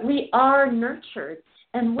that we are nurtured.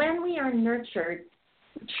 And when we are nurtured,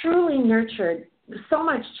 truly nurtured, so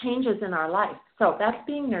much changes in our life. So that's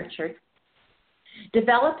being nurtured.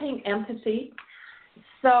 Developing empathy.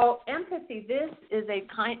 So empathy, this is a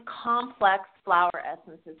complex flower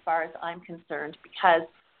essence as far as I'm concerned,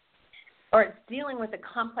 it's dealing with a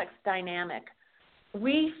complex dynamic.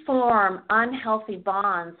 We form unhealthy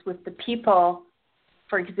bonds with the people,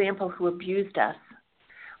 for example, who abused us.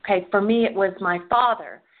 Okay, for me it was my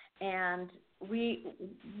father, and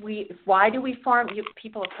why do we form,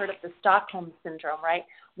 people have heard of the Stockholm Syndrome, right?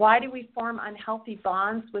 Why do we form unhealthy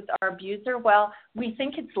bonds with our abuser? Well, we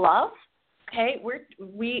think it's love. Okay,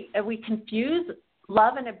 we confuse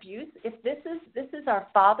love and abuse. If this is our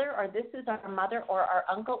father, or this is our mother, or our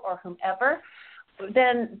uncle, or whomever,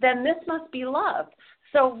 then this must be love.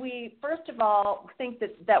 So we first of all think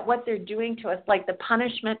that what they're doing to us, like the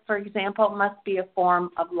punishment, for example, must be a form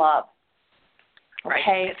of love. Right.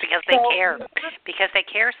 Okay? It's because they care. Because they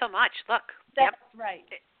care so much. Look. That's right.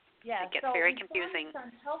 Yeah. It gets very confusing. This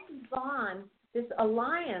unhealthy bond, this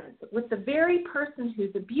alliance with the very person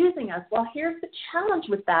who's abusing us. Well, here's the challenge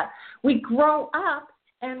with that. We grow up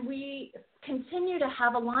and we continue to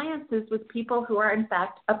have alliances with people who are, in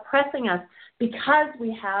fact, oppressing us, because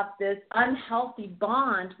we have this unhealthy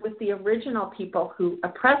bond with the original people who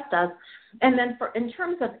oppressed us. And then in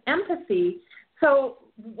terms of empathy, so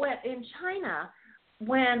in China,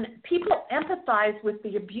 when people empathize with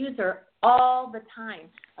the abuser all the time.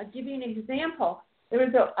 I'll give you an example.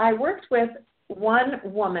 I worked with one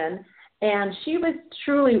woman, and she was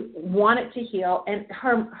truly wanted to heal, and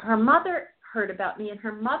her mother heard about me, and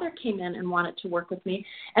her mother came in and wanted to work with me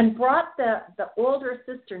and brought the older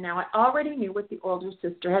sister. Now, I already knew what the older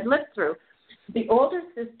sister had lived through. The older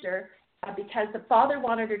sister, because the father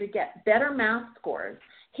wanted her to get better math scores,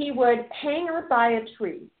 he would hang her by a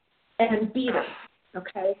tree and beat her,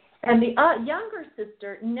 okay? And the younger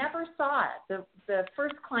sister never saw it. The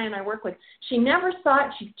first client I work with, she never saw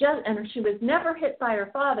it. She was never hit by her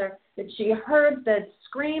father, but she heard the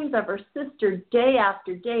screams of her sister day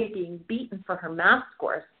after day being beaten for her math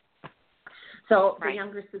scores. So the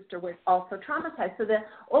younger sister was also traumatized. So the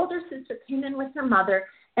older sister came in with her mother,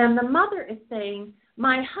 and the mother is saying,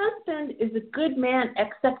 my husband is a good man,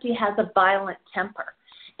 except he has a violent temper.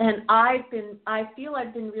 And I feel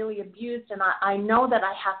I've been really abused, and I know that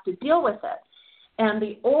I have to deal with it. And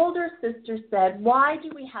the older sister said, why do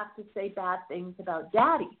we have to say bad things about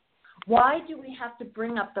Daddy? Why do we have to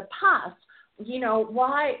bring up the past?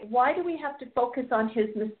 Why do we have to focus on his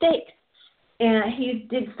mistakes? And he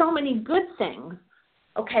did so many good things.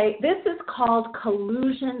 Okay, this is called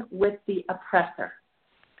collusion with the oppressor.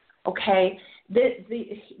 Okay,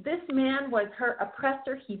 this man was her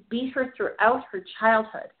oppressor. He beat her throughout her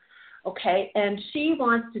childhood. Okay, and she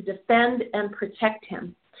wants to defend and protect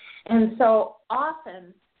him. And so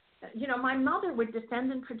often, my mother would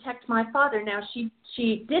defend and protect my father. Now,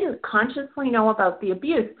 she didn't consciously know about the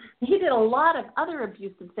abuse. He did a lot of other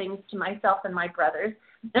abusive things to myself and my brothers.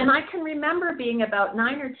 And I can remember being about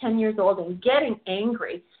 9 or 10 years old and getting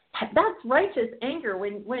angry. That's righteous anger.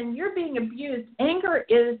 When you're being abused, anger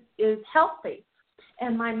is healthy.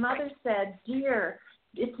 And my mother said, dear,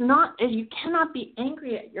 it's not, you cannot be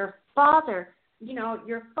angry at your father.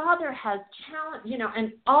 Your father has challenged,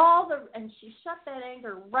 and she shut that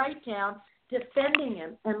anger right down, defending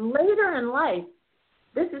him. And later in life,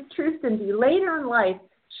 this is true, Cindy, later in life,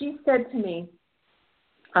 she said to me,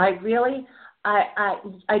 I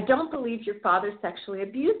don't believe your father sexually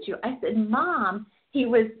abused you. I said, Mom, he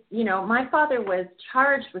was, my father was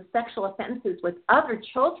charged with sexual offenses with other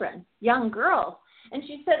children, young girls. And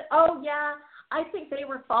she said, oh, yeah, I think they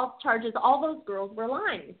were false charges. All those girls were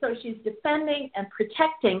lying. So she's defending and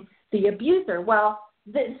protecting the abuser. Well,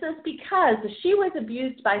 this is because she was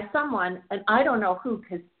abused by someone, and I don't know who,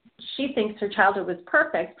 because she thinks her childhood was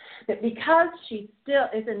perfect, but because she still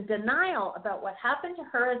is in denial about what happened to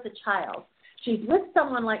her as a child, she's with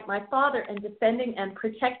someone like my father and defending and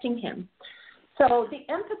protecting him. So the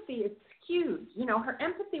empathy is skewed. Her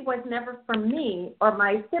empathy was never for me or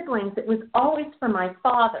my siblings. It was always for my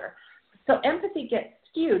father. So empathy gets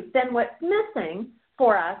skewed. Then what's missing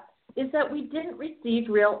for us is that we didn't receive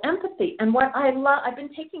real empathy. And what I love, I've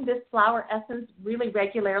been taking this flower essence really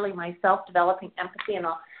regularly myself, developing empathy, and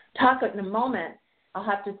I'll talk in a moment. I'll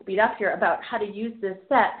have to speed up here about how to use this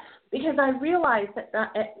set, because I realize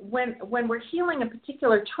that when we're healing a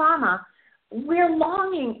particular trauma, we're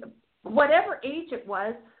longing, whatever age it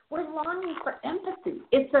was, we're longing for empathy.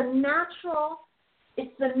 It's the natural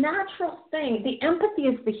thing. The empathy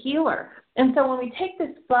is the healer. And so when we take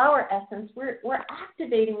this flower essence, we're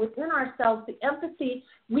activating within ourselves the empathy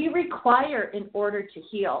we require in order to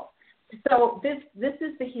heal. So this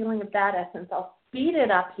is the healing of that essence. I'll speed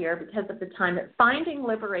it up here because of the time. But Finding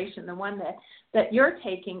Liberation, the one that you're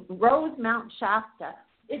taking, Rose Mount Shasta.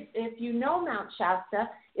 If you know Mount Shasta,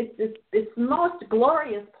 it's the most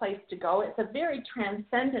glorious place to go. It's a very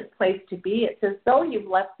transcendent place to be. It's as though you've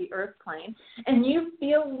left the earth plane and you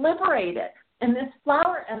feel liberated. And this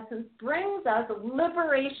flower essence brings us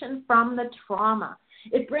liberation from the trauma.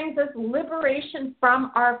 It brings us liberation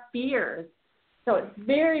from our fears. So it's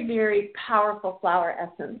very, very powerful flower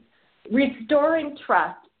essence. Restoring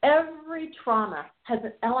trust. Every trauma has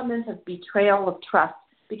an element of betrayal of trust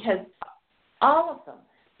because all of them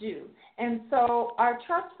do. And so our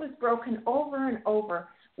trust was broken over and over.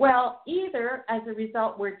 Well, either as a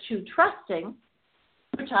result we're too trusting,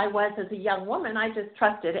 which I was as a young woman, I just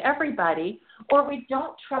trusted everybody, or we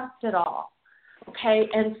don't trust at all. Okay,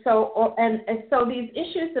 and so these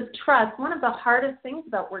issues of trust, one of the hardest things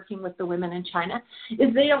about working with the women in China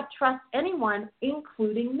is they don't trust anyone,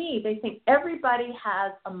 including me. They think everybody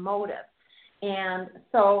has a motive. And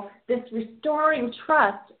so this restoring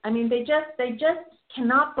trust, I mean, they just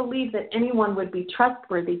cannot believe that anyone would be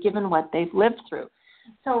trustworthy given what they've lived through.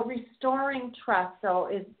 So restoring trust,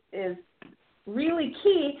 is really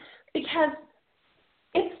key, because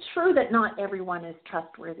it's true that not everyone is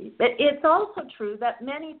trustworthy, but it's also true that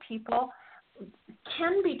many people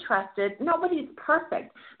can be trusted. Nobody's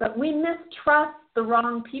perfect, but we mistrust the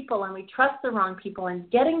wrong people, and we trust the wrong people, and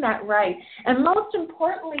getting that right. And most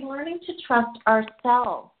importantly, learning to trust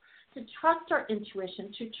ourselves, to trust our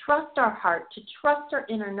intuition, to trust our heart, to trust our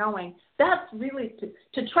inner knowing. That's really,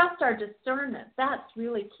 to trust our discernment, that's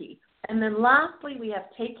really key. And then lastly, we have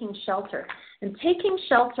taking shelter. And taking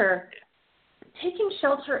shelter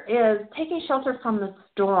is taking shelter from the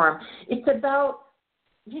storm. It's about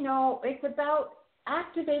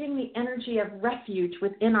activating the energy of refuge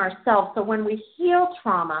within ourselves. So when we heal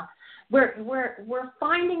trauma, we're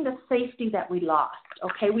finding the safety that we lost.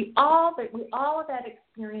 Okay, we all have had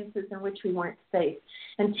experiences in which we weren't safe,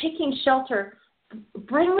 and taking shelter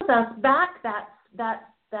brings us back that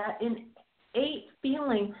innate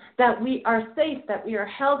feeling that we are safe, that we are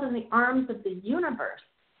held in the arms of the universe.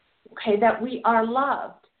 Okay, that we are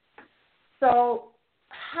loved. So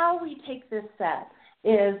how we take this set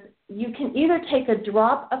is you can either take a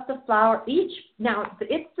drop of the flower each. Now,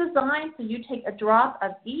 it's designed so you take a drop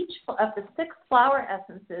of each of the 6 flower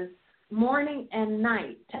essences morning and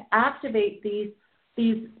night to activate reactivate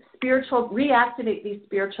these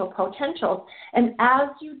spiritual potentials. And as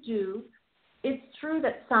you do, it's true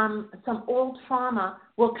that some old trauma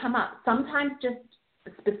will come up. Sometimes just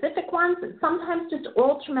specific ones, and sometimes just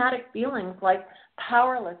old traumatic feelings like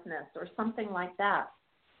powerlessness or something like that.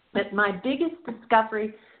 But my biggest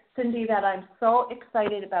discovery, Cindy, that I'm so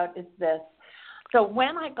excited about is this. So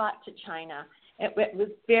when I got to China, it was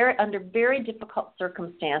under very difficult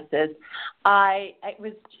circumstances. It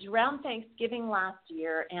was around Thanksgiving last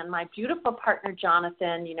year, and my beautiful partner,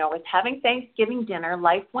 Jonathan, was having Thanksgiving dinner.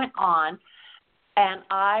 Life went on, and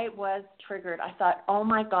I was triggered. I thought, oh,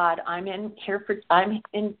 my God, I'm in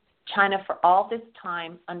China for all this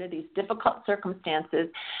time under these difficult circumstances,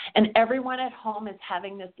 and everyone at home is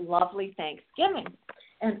having this lovely Thanksgiving.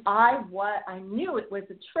 And I knew it was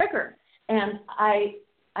a trigger. And I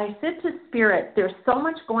said to Spirit, there's so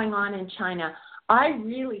much going on in China. I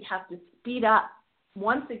really have to speed up,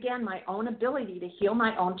 once again, my own ability to heal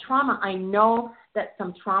my own trauma. I know that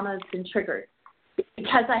some trauma has been triggered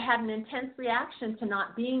because I had an intense reaction to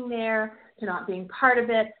not being there, to not being part of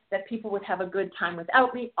it, that people would have a good time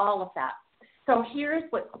without me, all of that. So here's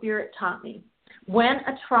what Spirit taught me. When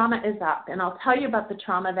a trauma is up, and I'll tell you about the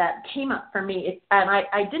trauma that came up for me, and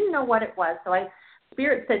I didn't know what it was, so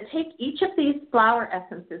Spirit said, take each of these flower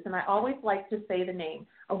essences, and I always like to say the name,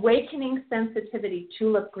 Awakening Sensitivity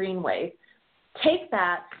Tulip Green Wave. Take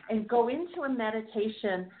that and go into a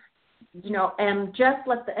meditation, and just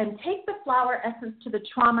and take the flower essence to the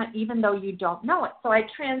trauma even though you don't know it. So I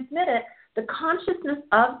transmitted the consciousness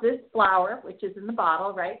of this flower, which is in the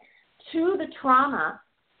bottle, right, to the trauma,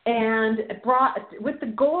 and brought with the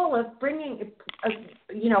goal of bringing,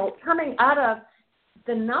 coming out of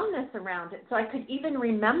the numbness around it so I could even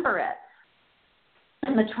remember it.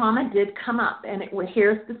 And the trauma did come up, and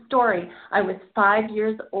here's the story. I was 5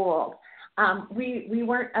 years old. We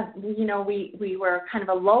weren't, we were kind of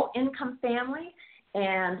a low-income family,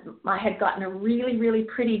 and I had gotten a really, really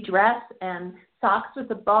pretty dress and socks with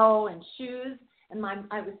a bow and shoes, and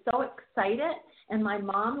I was so excited, and my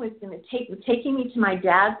mom was taking me to my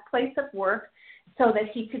dad's place of work so that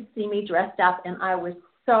he could see me dressed up, and I was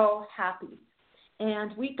so happy.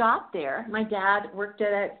 And we got there. My dad worked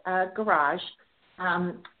at a garage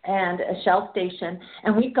and a Shell station,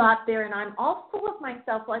 and we got there, and I'm all full of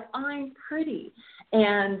myself, like I'm pretty.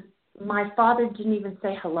 And my father didn't even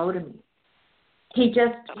say hello to me. He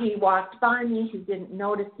walked by me. He didn't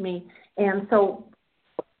notice me. And so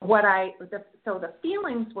the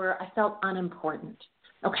feelings were, I felt unimportant.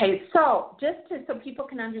 Okay, so so people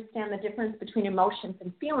can understand the difference between emotions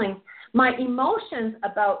and feelings, my emotions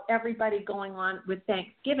about everybody going on with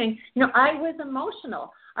Thanksgiving, I was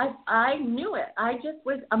emotional. I knew it. I just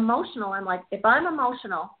was emotional. I'm like, if I'm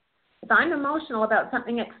emotional about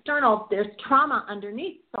something external, there's trauma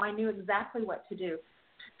underneath. So I knew exactly what to do.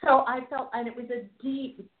 So I felt, and it was a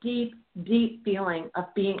deep, deep, deep feeling of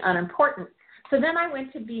being unimportant. So then I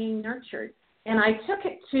went to being nurtured, and I took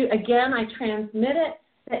it to, again, I transmitted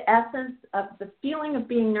the essence of the feeling of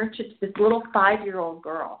being nurtured to this little 5-year-old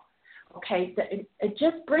girl, okay,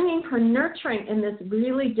 just bringing her nurturing in this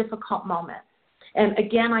really difficult moment. And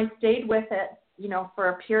again, I stayed with it, for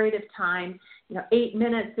a period of time. 8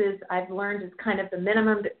 minutes I've learned is kind of the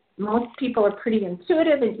minimum. Most people are pretty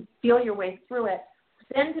intuitive and you feel your way through it.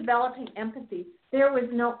 Then developing empathy. There was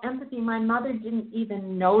no empathy. My mother didn't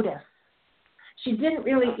even notice. She didn't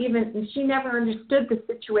really she never understood the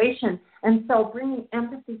situation. And so bringing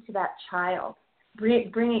empathy to that child,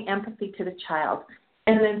 bringing empathy to the child,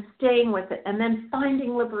 and then staying with it, and then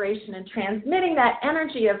finding liberation and transmitting that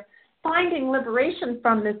energy of finding liberation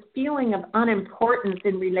from this feeling of unimportance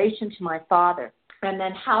in relation to my father, and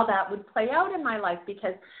then how that would play out in my life,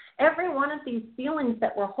 because every one of these feelings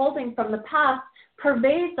that we're holding from the past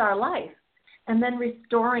pervades our life, and then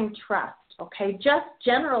restoring trust. Okay, just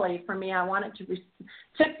generally for me, I wanted to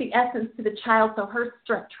took the essence to the child so her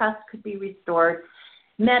trust could be restored,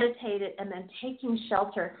 meditated, and then taking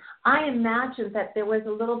shelter. I imagined that there was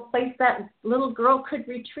a little place that little girl could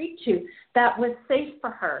retreat to that was safe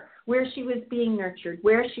for her, where she was being nurtured,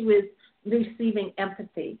 where she was receiving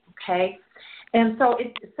empathy, okay? And so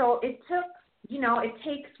it took, it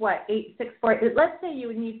takes, 4, let's say you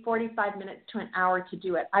would need 45 minutes to an hour to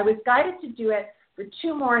do it. I was guided to do it for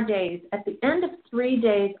 2 more days. At the end of 3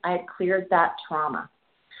 days, I had cleared that trauma,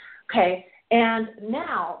 okay? And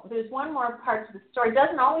now there's one more part to the story. It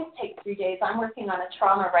doesn't always take 3 days. I'm working on a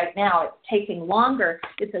trauma right now. It's taking longer.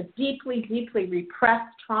 It's a deeply, deeply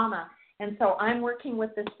repressed trauma. And so I'm working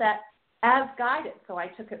with the set as guided. So I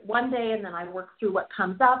took it 1 day, and then I work through what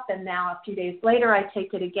comes up, and now a few days later I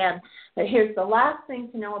take it again. But here's the last thing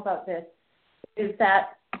to know about this, is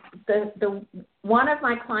that the one of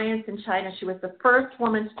my clients in China, she was the first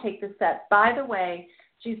woman to take the set. By the way,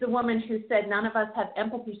 she's the woman who said none of us have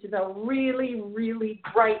empathy. She's a really, really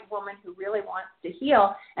bright woman who really wants to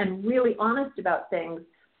heal and really honest about things.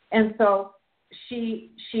 And so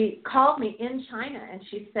she called me in China, and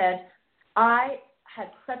she said, I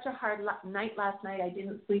had such a hard night last night. I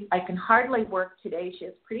didn't sleep. I can hardly work today. She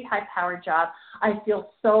has a pretty high-powered job. I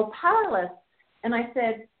feel so powerless. And I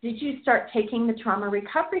said, did you start taking the trauma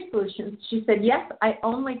recovery solutions? She said, yes, I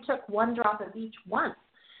only took 1 drop of each once.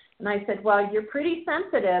 And I said, well, you're pretty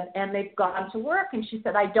sensitive, and they've gone to work. And she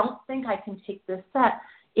said, I don't think I can take this set.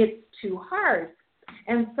 It's too hard.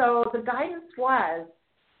 And so the guidance was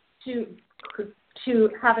to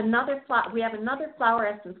have another we have another flower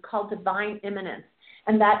essence called Divine Imminence,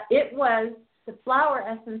 and that it was the flower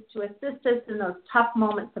essence to assist us in those tough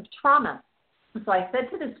moments of trauma. So I said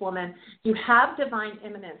to this woman, you have Divine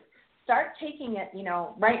Imminence. Start taking it,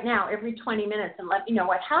 right now, every 20 minutes, and let me know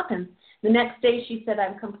what happens. The next day she said,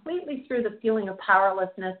 I'm completely through the feeling of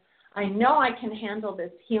powerlessness. I know I can handle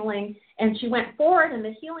this healing. And she went forward, and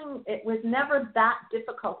the healing, it was never that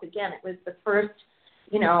difficult again. It was the first,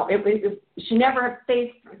 she never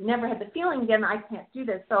had the feeling again, I can't do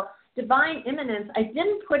this. So Divine Imminence, I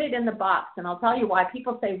didn't put it in the box, and I'll tell you why.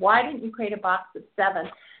 People say, why didn't you create a box of 7?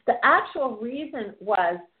 The actual reason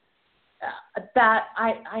was that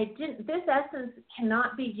I didn't. This essence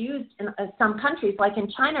cannot be used in some countries. Like in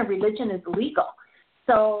China, religion is legal.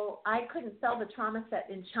 So I couldn't sell the trauma set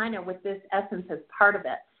in China with this essence as part of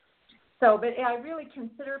it. So, but I really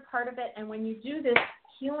consider part of it. And when you do this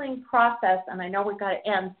healing process, and I know we've got to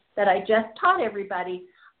end, that I just taught everybody,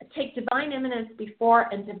 take Divine Imminence before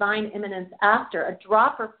and Divine Imminence after, a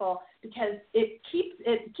dropper full, because it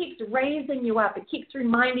keeps raising you up. It keeps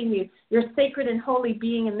reminding you you're a sacred and holy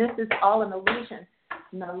being, and this is all an illusion.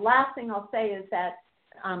 And the last thing I'll say is that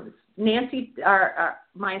Nancy,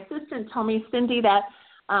 my assistant, told me, Cindy, that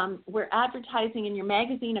we're advertising in your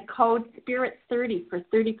magazine a code Spirit30 for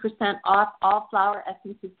 30% off all flower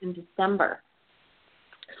essences in December.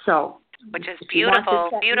 So, which is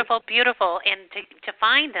beautiful, beautiful, beautiful. And to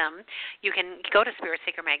find them, you can go to Spirit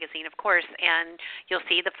Seeker Magazine, of course, and you'll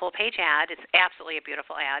see the full-page ad. It's absolutely a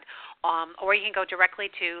beautiful ad. Or you can go directly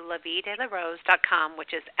to laviedelarose.com,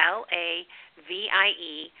 which is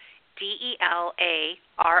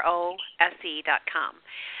LAVIEDELAROSE.com.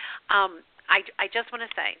 I just want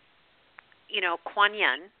to say, Kuan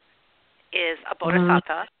Yin is a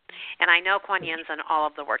bodhisattva. And I know Kuan Yin's in all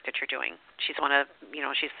of the work that you're doing. She's one of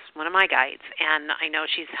my guides, and I know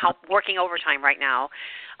she's working overtime right now.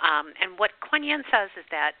 And what Kuan Yin says is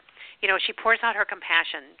that, she pours out her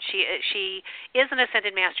compassion. She is an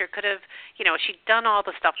ascended master. Could have, she'd done all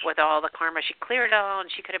the stuff with all the karma. She cleared it all,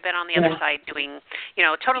 and she could have been on the other side doing,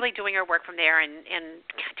 totally doing her work from there and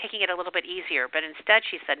taking it a little bit easier. But instead,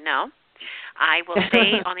 she said no. I will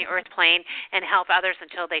stay on the earth plane and help others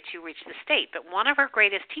until they too reach the state. But one of her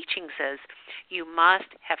greatest teachings is you must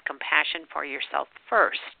have compassion for yourself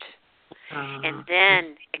first and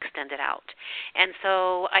then extend it out. And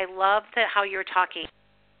so I love how you're talking,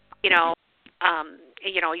 you're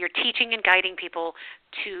teaching and guiding people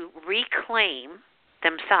to reclaim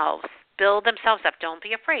themselves, build themselves up. Don't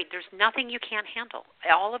be afraid. There's nothing you can't handle.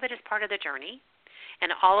 All of it is part of the journey,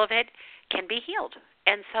 and all of it can be healed.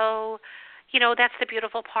 And so, that's the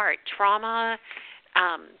beautiful part. Trauma,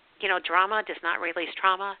 drama does not release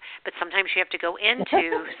trauma, but sometimes you have to go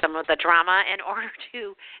into some of the drama in order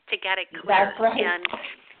to get it clear. That's right.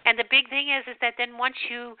 And the big thing is that then once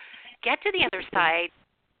you get to the other side,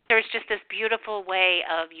 there's just this beautiful way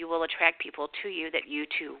of you will attract people to you that you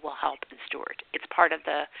too will help and steward. It's part of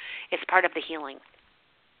the healing.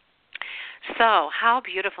 So how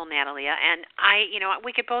beautiful, Natalia. And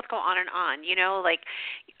we could both go on and on.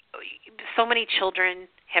 So many children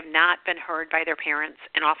have not been heard by their parents,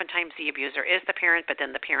 and oftentimes the abuser is the parent, but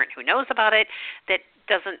then the parent who knows about it that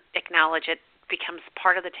doesn't acknowledge it becomes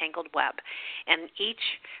part of the tangled web. And each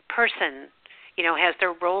person, has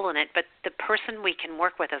their role in it, but the person we can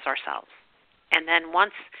work with is ourselves. And then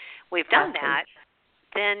once we've done that,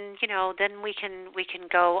 then we can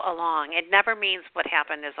go along. It never means what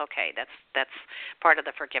happened is okay. That's part of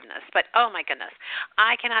the forgiveness. But oh my goodness,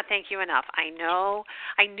 I cannot thank you enough. I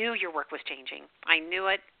knew your work was changing. I knew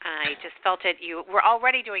it. I just felt it. You were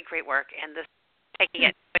already doing great work, and this taking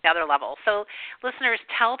it to another level. So listeners,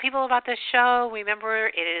 tell people about this show. Remember,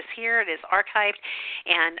 it is here. It is archived,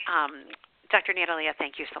 and Dr. Natalia,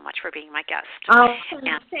 thank you so much for being my guest. Oh, thank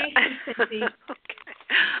you, Cindy.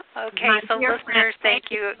 Okay, so listeners,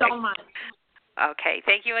 thank you so much. Okay,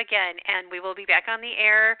 thank you again. And we will be back on the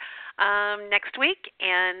air next week,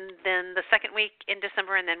 and then the second week in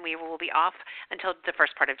December, and then we will be off until the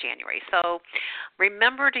first part of January. So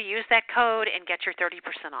remember to use that code and get your 30%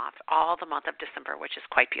 off all the month of December, which is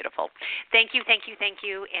quite beautiful. Thank you,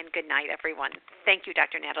 and good night, everyone. Thank you,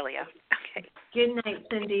 Dr. Natalia. Okay. Good night,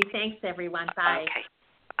 Cindy. Thanks, everyone. Bye. Okay.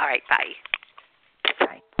 All right, bye.